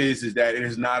is that it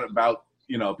is not about,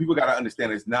 people got to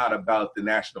understand it's not about the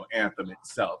national anthem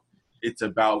itself. It's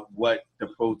about what the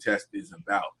protest is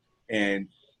about. And,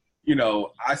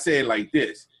 I say it like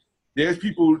this. There's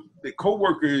people, the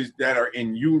coworkers that are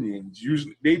in unions,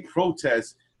 usually they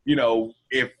protest,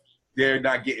 if they're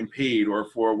not getting paid or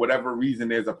for whatever reason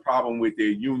there's a problem with their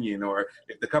union or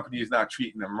if the company is not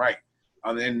treating them right.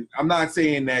 And I'm not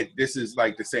saying that this is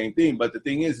like the same thing, but the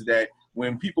thing is that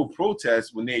when people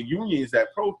protest, when they're unions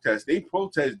that protest, they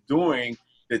protest during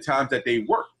the times that they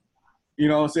work. You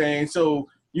know what I'm saying? So,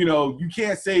 you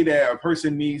can't say that a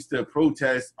person needs to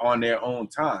protest on their own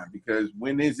time, because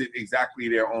when is it exactly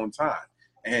their own time?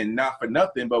 And not for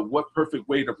nothing, but what perfect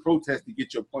way to protest to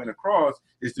get your point across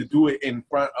is to do it in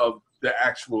front of the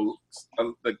actual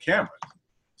the cameras.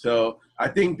 So I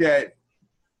think that,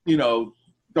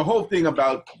 the whole thing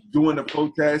about doing the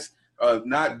protest,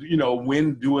 not,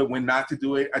 when do it, when not to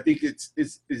do it, I think it's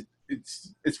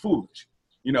foolish.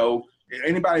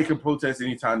 Anybody can protest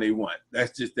anytime they want.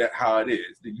 That's just how it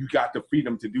is. You got the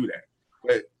freedom to do that.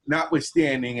 But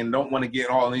notwithstanding, and don't want to get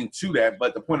all into that,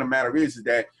 but the point of the matter is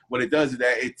that what it does is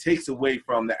that it takes away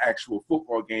from the actual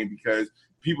football game, because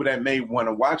people that may want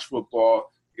to watch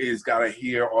football is got to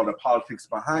hear all the politics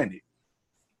behind it.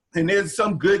 And there's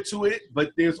some good to it,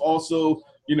 but there's also,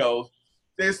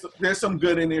 there's some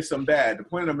good and there's some bad. The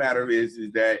point of the matter is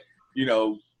that,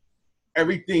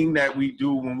 everything that we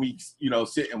do when we,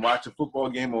 sit and watch a football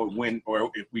game, or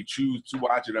if we choose to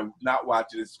watch it or not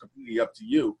watch it, it's completely up to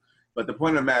you. But the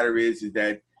point of the matter is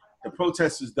that the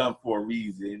protest is done for a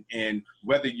reason, and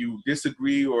whether you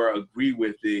disagree or agree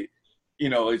with it,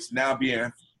 it's now being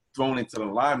thrown into the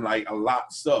limelight a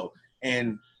lot. So,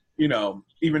 and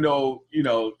even though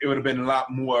it would have been a lot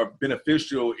more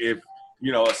beneficial if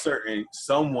a certain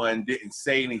someone didn't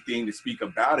say anything to speak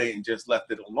about it and just left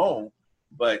it alone,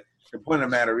 but the point of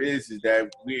the matter is that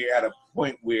we're at a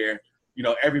point where,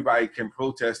 everybody can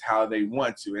protest how they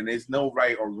want to, and there's no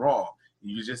right or wrong.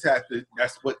 You just have to,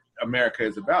 that's what America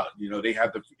is about.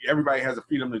 Everybody has the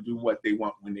freedom to do what they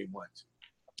want when they want to.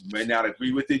 You may not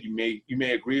agree with it. You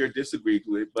may agree or disagree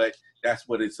with it, but that's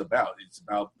what it's about. It's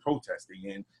about protesting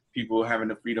and people having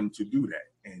the freedom to do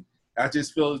that. And I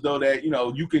just feel as though that,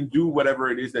 you can do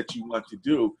whatever it is that you want to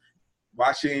do.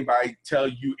 Why should anybody tell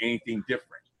you anything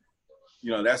different?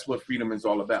 That's what freedom is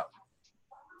all about.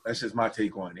 That's just my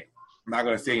take on it. I'm not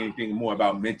going to say anything more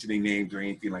about mentioning names or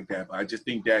anything like that, but I just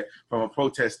think that from a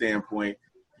protest standpoint,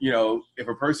 if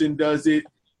a person does it,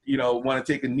 want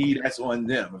to take a knee, that's on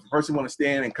them. If a person want to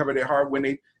stand and cover their heart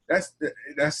when that's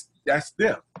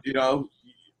them.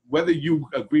 Whether you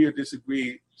agree or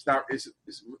disagree,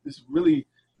 it's really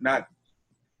not.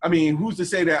 I mean, who's to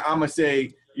say that I'm going to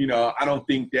say, I don't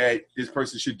think that this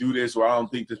person should do this, or I don't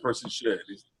think this person should.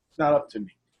 It's not up to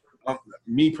me.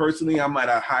 Me personally, I'm at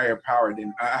a higher power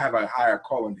I have a higher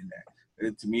calling than that.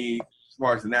 And to me, as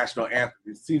far as the national anthem,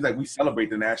 it seems like we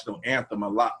celebrate the national anthem a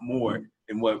lot more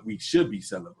than what we should be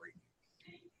celebrating.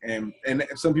 And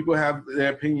some people have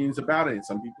their opinions about it, and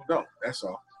some people don't. That's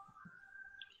all.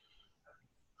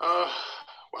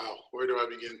 Wow. Where do I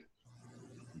begin?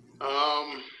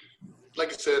 Like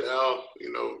I said, Al,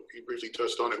 he briefly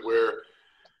touched on it, where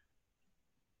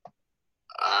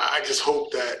I just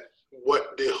hope that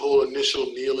what the whole initial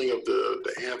kneeling of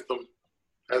the anthem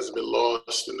hasn't been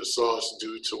lost in the sauce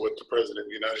due to what the President of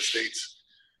the United States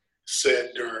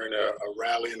said during a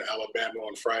rally in Alabama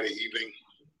on Friday evening.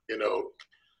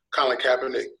 Colin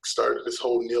Kaepernick started this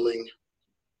whole kneeling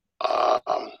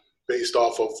based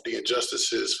off of the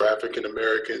injustices for African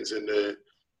Americans in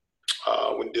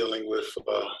when dealing with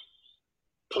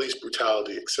police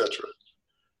brutality, etc.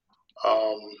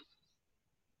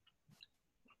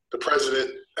 The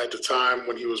president at the time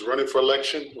when he was running for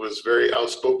election was very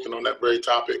outspoken on that very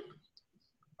topic.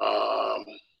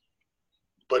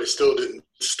 But it still didn't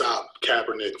stop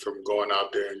Kaepernick from going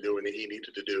out there and doing what he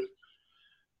needed to do.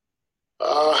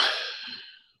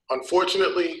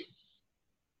 Unfortunately,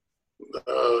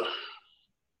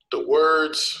 the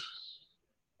words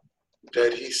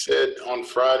that he said on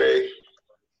Friday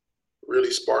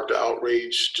really sparked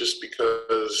outrage, just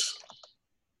because,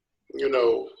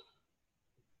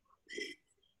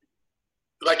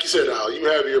 like you said, Al, you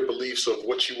have your beliefs of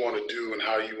what you want to do and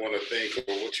how you want to think,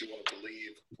 or what you want to believe,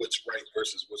 what's right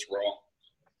versus what's wrong.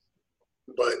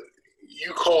 But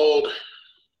you called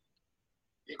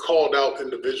he called out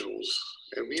individuals,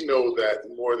 and we know that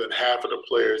more than half of the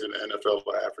players in the NFL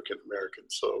are African American.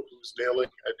 So who's nailing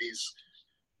at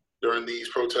during these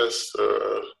protests,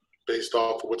 based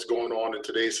off of what's going on in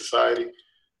today's society,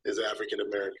 is African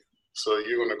American. So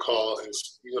you're going to call and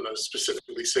you're going to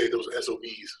specifically say those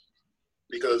SOBs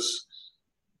because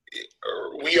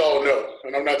we all know,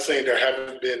 and I'm not saying there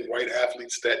haven't been white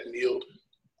athletes that kneeled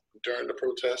during the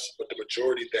protests, but the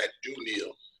majority that do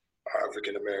kneel are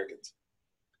African Americans.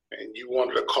 And you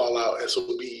wanted to call out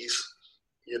SOBs,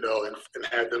 and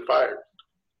have them fired.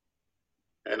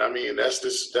 And I mean, that's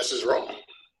just wrong.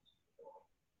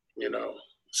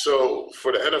 So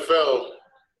for the NFL,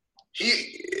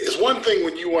 it's one thing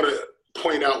when you want to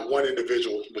point out one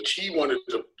individual, but he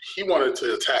wanted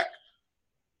to attack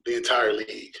the entire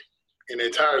league. And the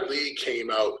entire league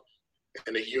came out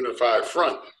in a unified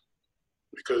front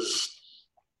because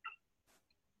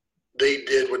they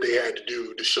did what they had to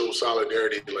do to show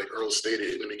solidarity, like Earl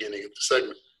stated in the beginning of the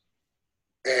segment.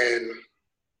 And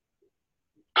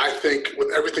I think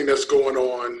with everything that's going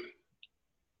on,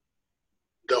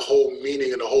 the whole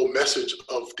meaning and the whole message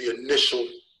of the initial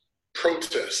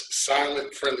protest,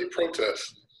 silent, friendly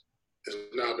protest, has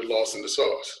now been lost in the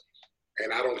sauce.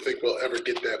 And I don't think we'll ever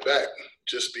get that back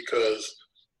just because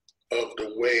of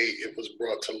the way it was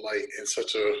brought to light in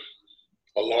such a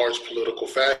large political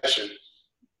fashion.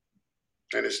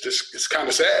 And it's kind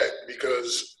of sad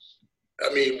because,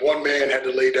 I mean, one man had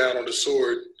to lay down on the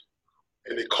sword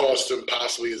and it cost him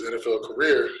possibly his NFL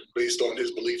career based on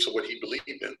his beliefs of what he believed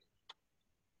in.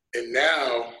 And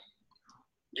now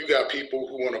you got people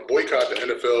who want to boycott the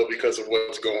NFL because of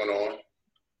what's going on.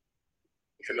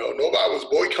 Nobody was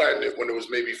boycotting it when it was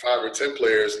maybe 5 or 10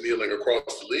 players kneeling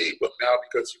across the league. But now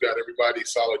because you got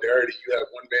everybody's solidarity, you have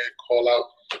one man call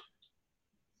out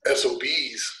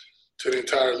SOBs to the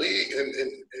entire league,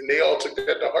 and they all took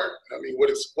that to heart. I mean, what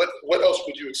else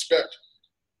would you expect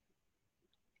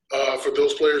for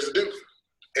those players to do,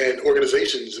 and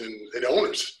organizations and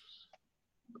owners?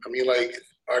 I mean, like,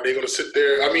 are they going to sit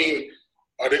there? I mean,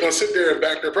 are they going to sit there and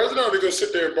back their president, or are they going to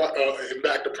sit there and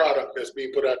back the product that's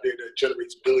being put out there that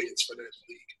generates billions for that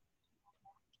league?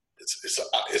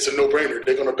 It's a no-brainer.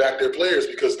 They're going to back their players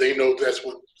because they know that's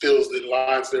what fills and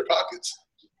lines their pockets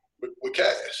with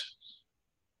cash.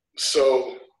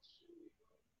 So,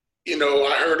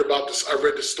 I heard about this. I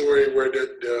read the story where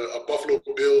a Buffalo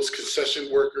Bills concession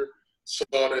worker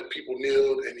saw that people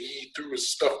kneeled, and he threw his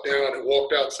stuff down and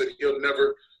walked out and said he'll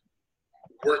never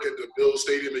work at the Bills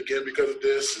Stadium again because of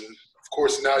this. And, of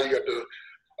course, now you got a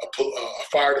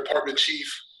fire department chief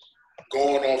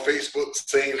going on Facebook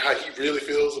saying how he really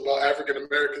feels about African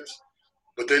Americans,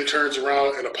 but then turns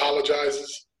around and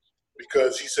apologizes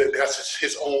because he said that's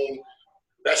his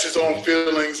own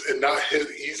feelings and not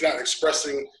he's not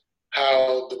expressing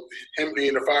how him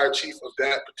being the fire chief of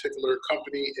that particular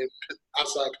company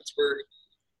outside Pittsburgh,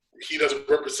 he doesn't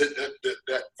represent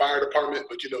that fire department,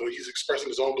 but he's expressing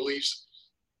his own beliefs.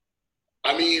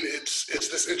 I mean, it's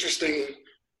this interesting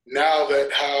now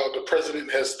that how the president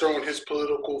has thrown his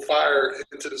political fire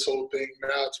into this whole thing.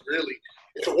 Now it's really,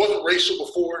 if it wasn't racial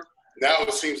before, now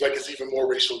it seems like it's even more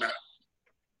racial now.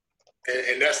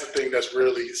 And that's the thing that's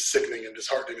really sickening and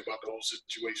disheartening about the whole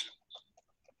situation.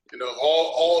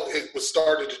 All it was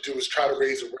started to do was try to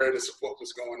raise awareness of what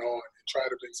was going on and try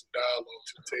to bring some dialogue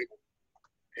to the table.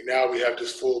 And now we have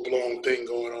this full-blown thing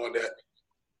going on that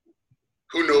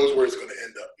who knows where it's going to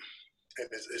end up. And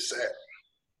it's sad.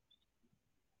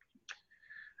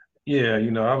 Yeah,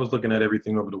 I was looking at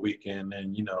everything over the weekend,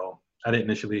 and, I didn't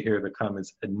initially hear the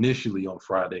comments on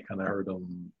Friday. Kind of heard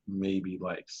them maybe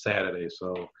like Saturday.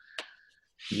 So,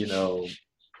 but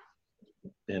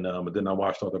then I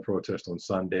watched all the protests on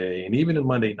Sunday, and even on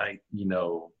Monday night,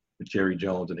 with Jerry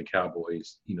Jones and the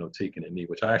Cowboys, taking a knee,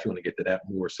 which I actually want to get to that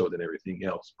more so than everything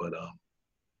else. But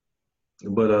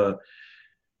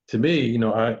to me,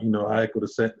 I echo the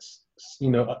sense,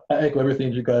 I echo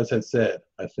everything you guys had said.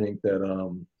 I think that,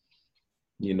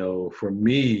 for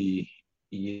me,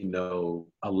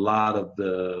 a lot of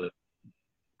the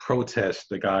protests,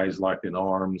 the guys locked in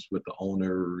arms with the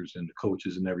owners and the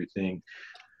coaches and everything,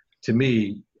 to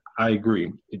me, I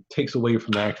agree. It takes away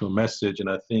from the actual message, and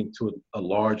I think to a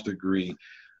large degree,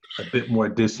 a bit more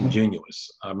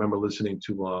disingenuous. I remember listening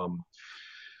to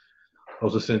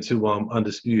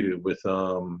Undisputed with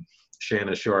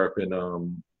Shannon Sharp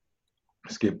and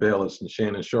Skip Bayless, and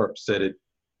Shannon Sharp said it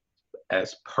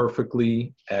as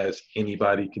perfectly as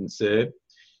anybody can say it,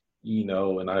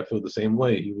 and I feel the same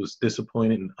way. He was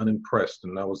disappointed and unimpressed,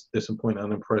 and I was disappointed and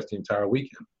unimpressed the entire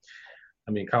weekend.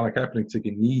 I mean, Colin Kaepernick took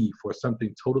a knee for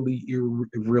something totally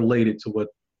related to what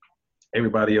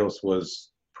everybody else was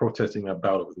protesting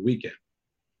about over the weekend.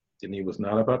 And it was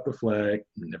not about the flag,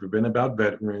 never been about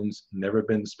veterans, never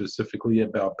been specifically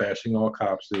about bashing all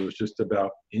cops. It was just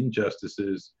about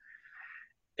injustices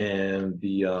and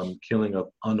the killing of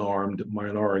unarmed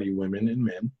minority women and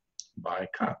men by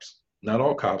cops. Not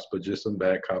all cops, but just some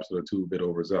bad cops that are too bit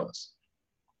overzealous.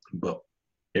 But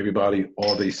everybody,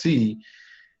 all they see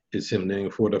is him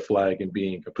kneeling for the flag and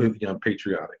being completely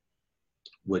unpatriotic,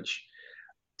 which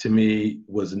to me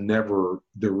was never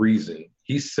the reason.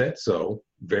 He said so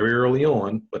very early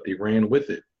on, but they ran with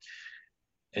it.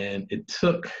 And it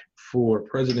took for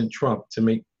President Trump to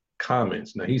make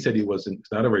comments. Now, he said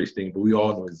it's not a race thing, but we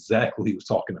all know exactly what he was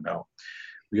talking about.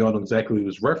 We all know exactly what he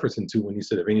was referencing to when he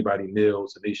said if anybody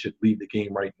kneels and they should leave the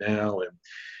game right now, and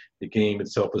the game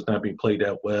itself is not being played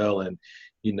that well, and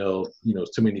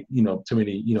too many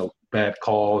bad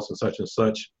calls and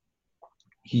such.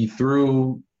 He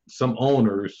threw some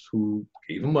owners who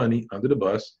gave him money under the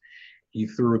bus. He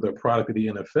threw the product of the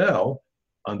NFL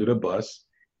under the bus,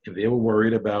 and they were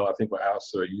worried about, I think what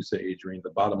Alistair, you said, Adrian,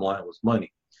 the bottom line was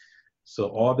money. So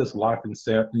all this locked in,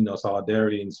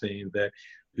 solidarity and saying that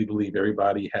we believe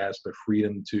everybody has the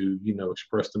freedom to,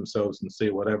 express themselves and say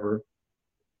whatever,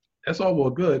 that's all well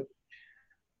good.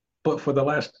 But for the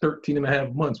last 13 and a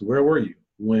half months, where were you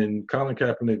when Colin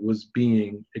Kaepernick was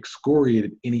being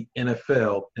excoriated in the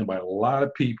NFL and by a lot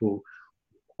of people?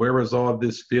 Where was all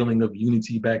this feeling of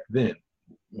unity back then?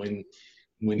 When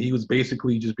he was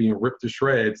basically just being ripped to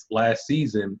shreds last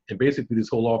season, and basically this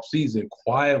whole off season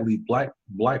quietly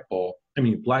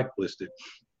blacklisted.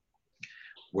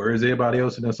 Where is everybody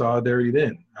else in the solidarity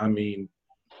then? I mean,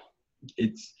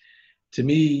 to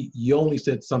me, you only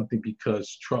said something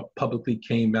because Trump publicly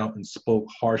came out and spoke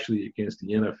harshly against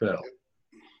the NFL.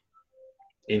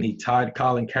 And he tied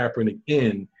Colin Kaepernick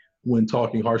in when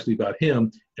talking harshly about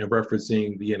him and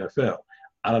referencing the NFL.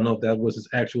 I don't know if that was his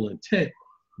actual intent,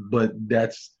 but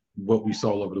that's what we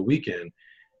saw over the weekend.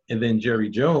 And then Jerry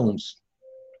Jones,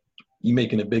 you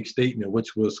making a big statement,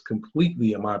 which was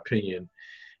completely, in my opinion,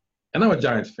 and I'm a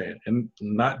Giants fan, and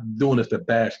not doing this to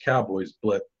bash Cowboys,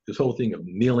 but this whole thing of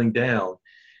kneeling down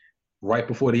right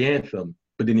before the anthem,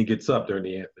 but then he gets up during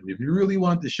the anthem. If you really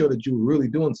wanted to show that you were really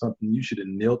doing something, you should have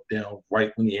knelt down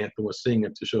right when the anthem was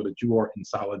singing to show that you are in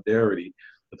solidarity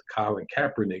with Colin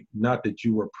Kaepernick, not that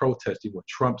you were protesting what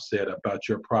Trump said about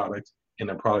your product and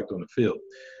the product on the field.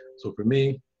 So for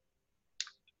me,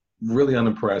 really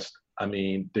unimpressed. I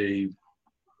mean,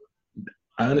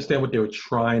 I understand what they were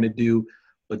trying to do,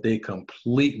 but they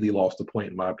completely lost the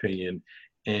point, in my opinion.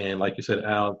 And like you said,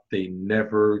 Al, they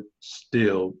never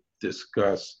still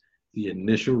discuss the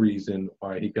initial reason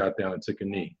why he got down and took a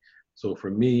knee. So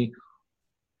for me,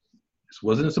 this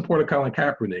wasn't in support of Colin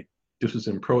Kaepernick. This was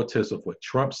in protest of what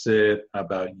Trump said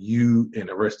about you and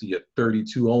the rest of your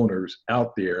 32 owners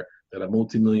out there that are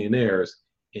multimillionaires,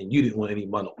 and you didn't want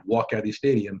anyone to walk out of the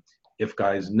stadium if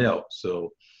guys knelt.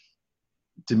 So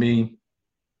to me,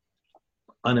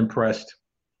 unimpressed,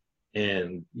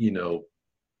 and,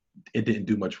 it didn't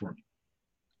do much for me.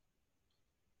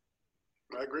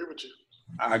 I agree with you.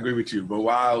 I agree with you. But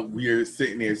while we're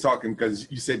sitting there talking,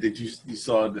 because you said that you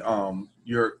saw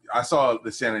I saw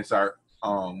the Shannon Sharp,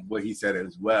 what he said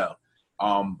as well.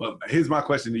 But here's my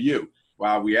question to you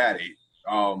while we're at it.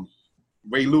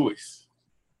 Ray Lewis.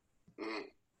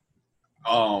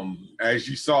 As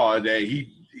you saw that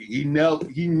he knelt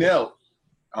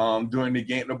during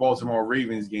the Baltimore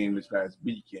Ravens game this past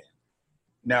weekend.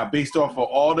 Now, based off of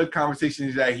all the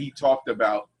conversations that he talked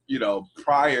about,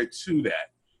 prior to that,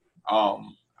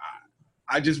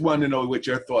 I just want to know what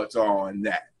your thoughts are on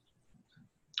that.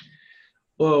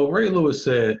 Well, Ray Lewis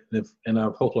said, and I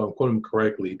hope I'm quoting him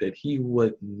correctly, that he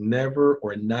would never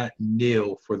or not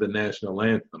kneel for the national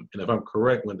anthem. And if I'm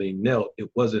correct, when they knelt,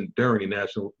 it wasn't during the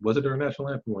national. Was it during the national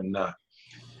anthem or not?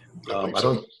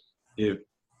 It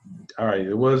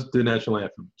was the national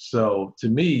anthem. So to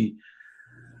me,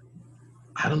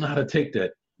 I don't know how to take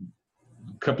that.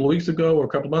 A couple of weeks ago or a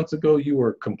couple of months ago, you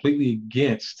were completely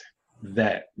against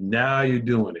that. Now you're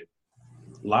doing it.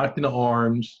 Locked in the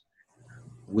arms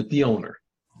with the owner.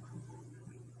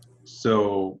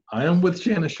 So I am with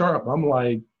Shannon Sharp. I'm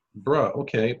like, bruh,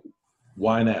 okay,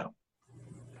 why now?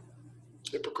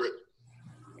 Hypocrite.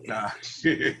 I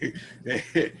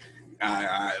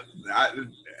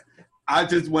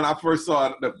just, when I first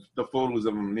saw the photos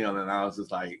of him kneeling, I was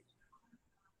just like,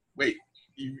 wait,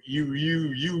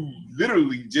 you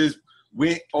literally just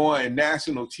went on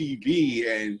national TV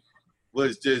and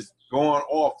was just going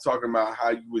off talking about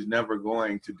how you was never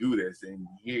going to do this, and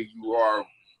here you are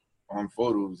on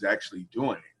photos actually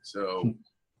doing it. So,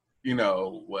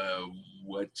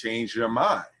 what changed your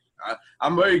mind?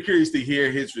 I'm very curious to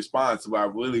hear his response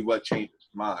about really what changed his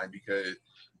mind because,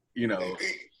 you know.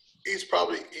 He's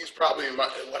probably if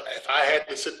I had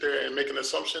to sit there and make an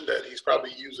assumption that he's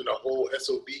probably using a whole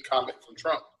SOB comment from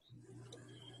Trump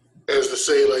as to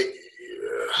say, like,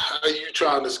 how are you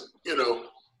trying to, you know,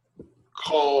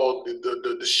 call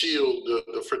the shield,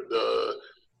 the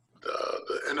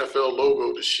NFL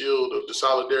logo, the shield of the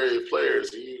solidarity of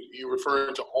players, and you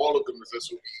referring to all of them as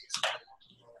SOBs.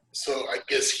 So I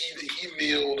guess he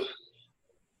kneeled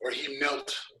or he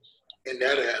knelt in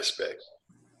that aspect,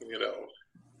 you know.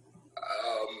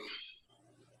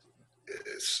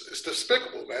 It's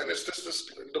despicable, man. It's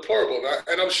just deplorable,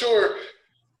 and I'm sure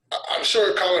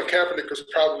Colin Kaepernick was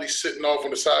probably sitting off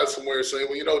on the side somewhere saying,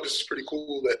 well, you know, this is pretty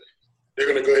cool that they're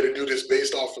going to go ahead and do this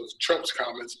based off of Trump's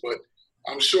comments, but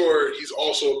I'm sure he's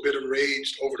also a bit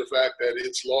enraged over the fact that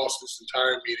it's lost this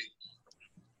entire meeting,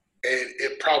 and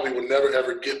it probably will never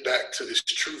ever get back to this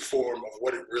true form of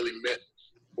what it really meant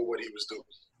for what he was doing.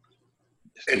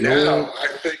 And now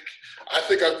I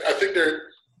think they're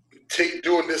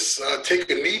doing this take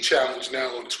a knee challenge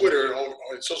now on Twitter and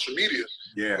on social media.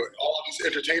 Yeah. But all these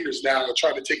entertainers now are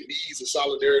trying to take knees in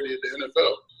solidarity with the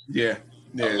NFL. Yeah.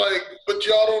 I'm like, but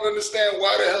y'all don't understand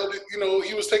why the hell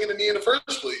he was taking the knee in the first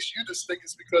place. You just think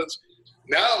it's because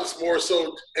now it's more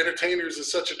so entertainers and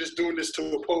such are just doing this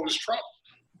to oppose Trump.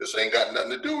 This ain't got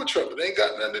nothing to do with Trump. It ain't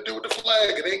got nothing to do with the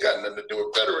flag. It ain't got nothing to do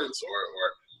with veterans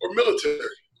or military.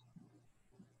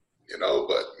 You know,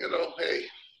 but, you know, hey,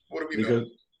 what do we know?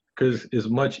 Because it's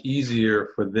much easier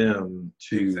for them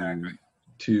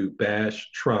to bash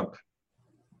Trump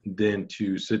than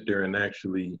to sit there and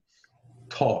actually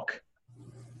talk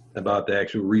about the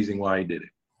actual reason why he did it.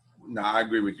 No, I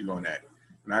agree with you on that.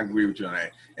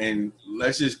 And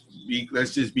let's just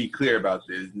be clear about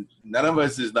this. None of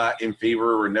us is not in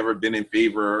favor or never been in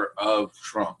favor of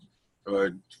Trump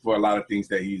for a lot of things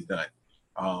that he's done.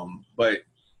 But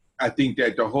I think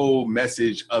that the whole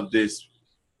message of this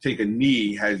take a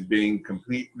knee has been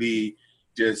completely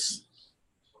just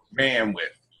ran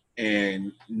with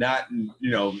and not,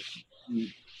 you know,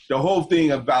 the whole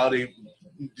thing about it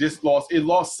just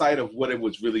lost sight of what it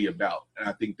was really about. And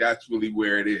I think that's really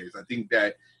where it is. I think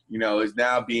that, you know, it's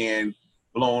now being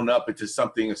blown up into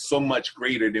something so much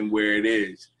greater than where it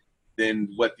is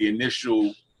than what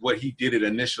he did it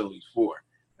initially for.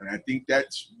 And I think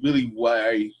that's really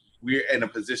why we're in a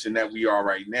position that we are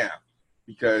right now,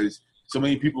 because so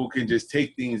many people can just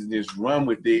take things and just run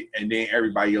with it, and then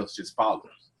everybody else just follows.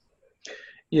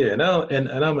 Yeah, and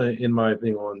I'm in my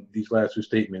thing on these last two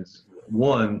statements.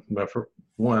 One,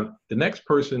 the next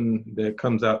person that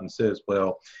comes out and says,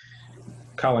 well,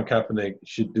 Colin Kaepernick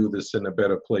should do this in a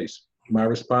better place. My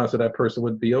response to that person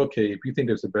would be, okay, if you think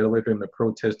there's a better way for him to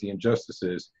protest the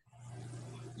injustices,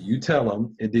 you tell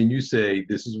them, and then you say,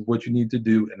 this is what you need to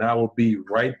do, and I will be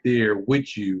right there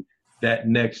with you that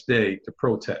next day to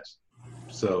protest.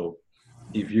 So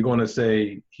if you're going to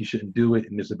say he shouldn't do it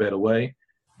and there's a better way,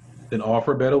 then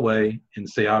offer a better way and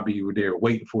say, I'll be there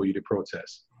waiting for you to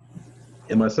protest.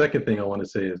 And my second thing I want to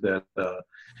say is that,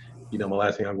 my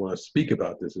last thing I'm going to speak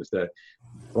about this is that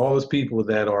for all those people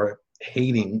that are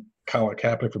hating Colin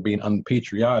Kaepernick for being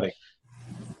unpatriotic,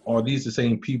 are these the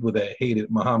same people that hated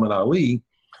Muhammad Ali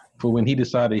for when he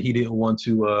decided he didn't want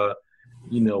to,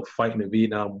 fight in the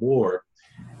Vietnam War?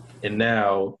 And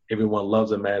now everyone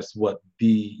loves him as the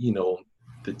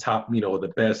top,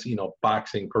 the best,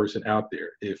 boxing person out there.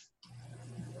 If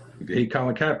you hate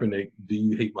Colin Kaepernick, do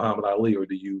you hate Muhammad Ali, or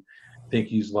do you think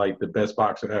he's like the best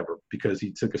boxer ever because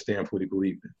he took a stand for what he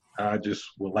believed in? I just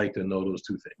would like to know those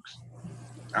two things.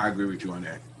 I agree with you on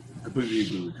that. Completely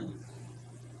agree with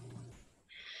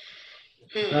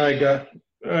you.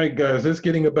 All right, guys. It's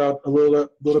getting about a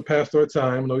little past our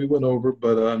time. I know we went over,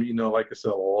 but like I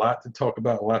said, a lot to talk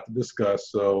about, a lot to discuss.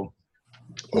 So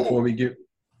before we get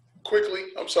quickly,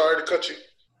 I'm sorry to cut you.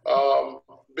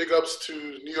 Big ups to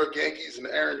New York Yankees and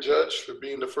Aaron Judge for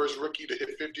being the first rookie to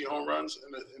hit 50 home runs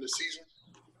in a season,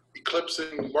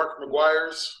 eclipsing Mark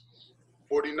McGwire's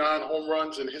 49 home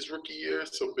runs in his rookie year.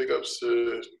 So big ups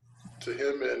to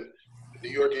him and the New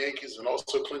York Yankees, and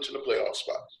also clinching the playoff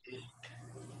spot.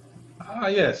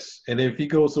 Yes. And if he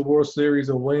goes to World Series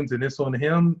and wins and it's on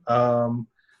him,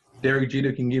 Derek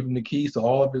Jeter can give him the keys to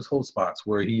all of his hole spots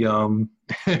where he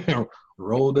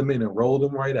rolled them in and rolled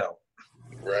them right out.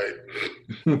 Right.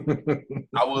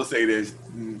 I will say this.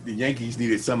 The Yankees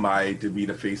needed somebody to be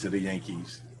the face of the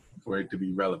Yankees for it to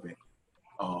be relevant.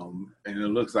 And it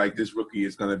looks like this rookie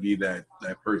is going to be that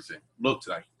person. Looks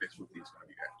like this rookie is going to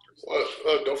be that person.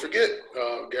 Well, don't forget,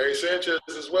 Gary Sanchez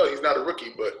as well. He's not a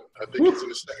rookie, but I think he's in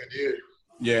his second year.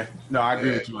 Yeah, no, I agree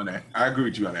with you on that.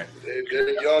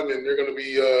 They're young and they're gonna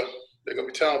be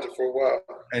talented for a while.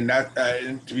 And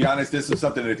and to be honest, this is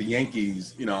something that the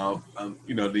Yankees, the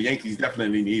Yankees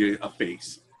definitely need a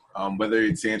face. Whether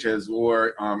it's Sanchez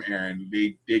or Aaron,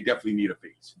 they definitely need a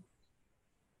face.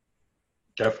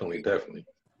 Definitely.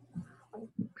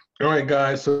 All right,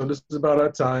 guys. So this is about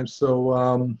our time.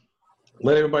 So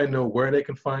let everybody know where they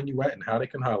can find you at and how they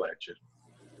can holler at you.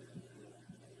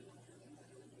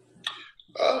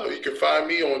 You can find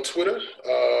me on Twitter.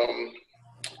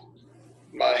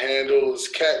 My handle is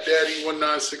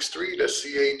CatDaddy1963. That's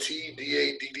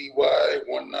CatDaddy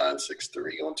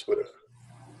 1963 on Twitter.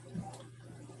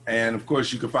 And of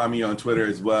course, you can find me on Twitter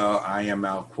as well. I am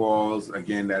Al Qualls.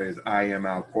 Again, that is I am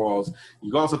Al Qualls.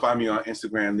 You can also find me on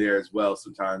Instagram there as well.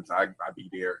 Sometimes I be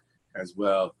there as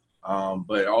well.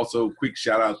 But also, quick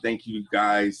shout out, thank you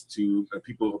guys to the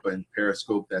people up in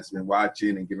Periscope that's been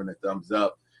watching and giving a thumbs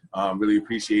up. Really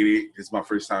appreciate it. It's my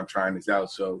first time trying this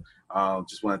out, so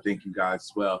just want to thank you guys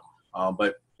as well.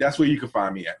 But that's where you can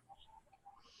find me at.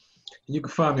 You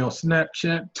can find me on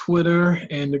Snapchat, Twitter,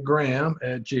 and the Gram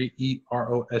at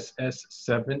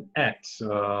JEROSS7X.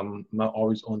 I'm not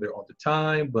always on there all the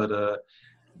time, but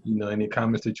any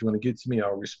comments that you want to get to me,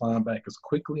 I'll respond back as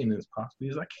quickly and as possibly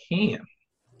as I can.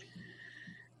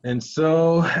 And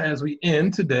so as we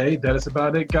end today, that is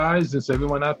about it, guys. Just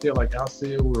everyone out there, like Al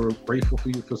said, we're grateful for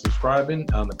you for subscribing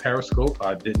on the Periscope.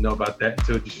 I didn't know about that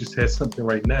until you just said something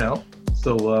right now.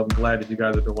 So I'm glad that you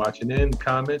guys have been watching in,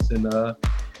 comments, and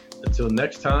until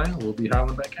next time, we'll be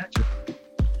hollering back at you.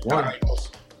 All right.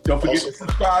 Don't forget to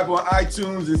subscribe on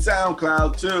iTunes and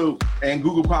SoundCloud too, and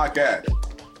Google Podcast.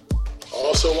 I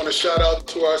also want to shout out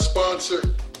to our sponsor.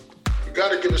 You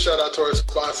got to give a shout out to our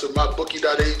sponsor,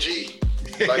 mybookie.ag.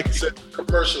 Like you said,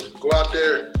 commercial. Go out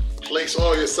there, place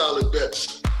all your solid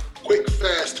bets. Quick,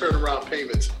 fast turnaround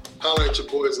payments. Holler at your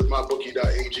boys at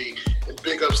mybookie.ag. And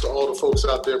big ups to all the folks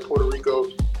out there in Puerto Rico.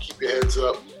 Keep your heads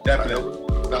up. Definitely.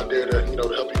 We're out there to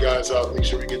help you guys out. Make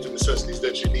sure we get the necessities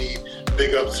that you need.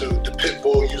 Big up to the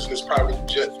Pitbull using his private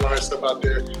jet, flying stuff out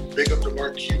there. Big up to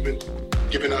Mark Cuban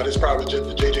giving out his private jet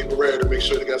to JJ Barrera to make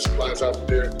sure they got supplies out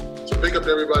there. So big up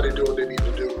to everybody doing what they need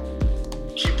to do.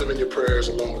 Keep them in your prayers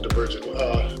along with the Virgin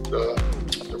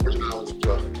Islands as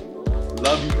well.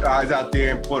 Love you guys out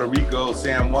there in Puerto Rico,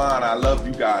 San Juan. I love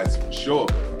you guys for sure.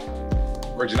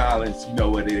 Virgin Islands, you know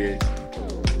what it is.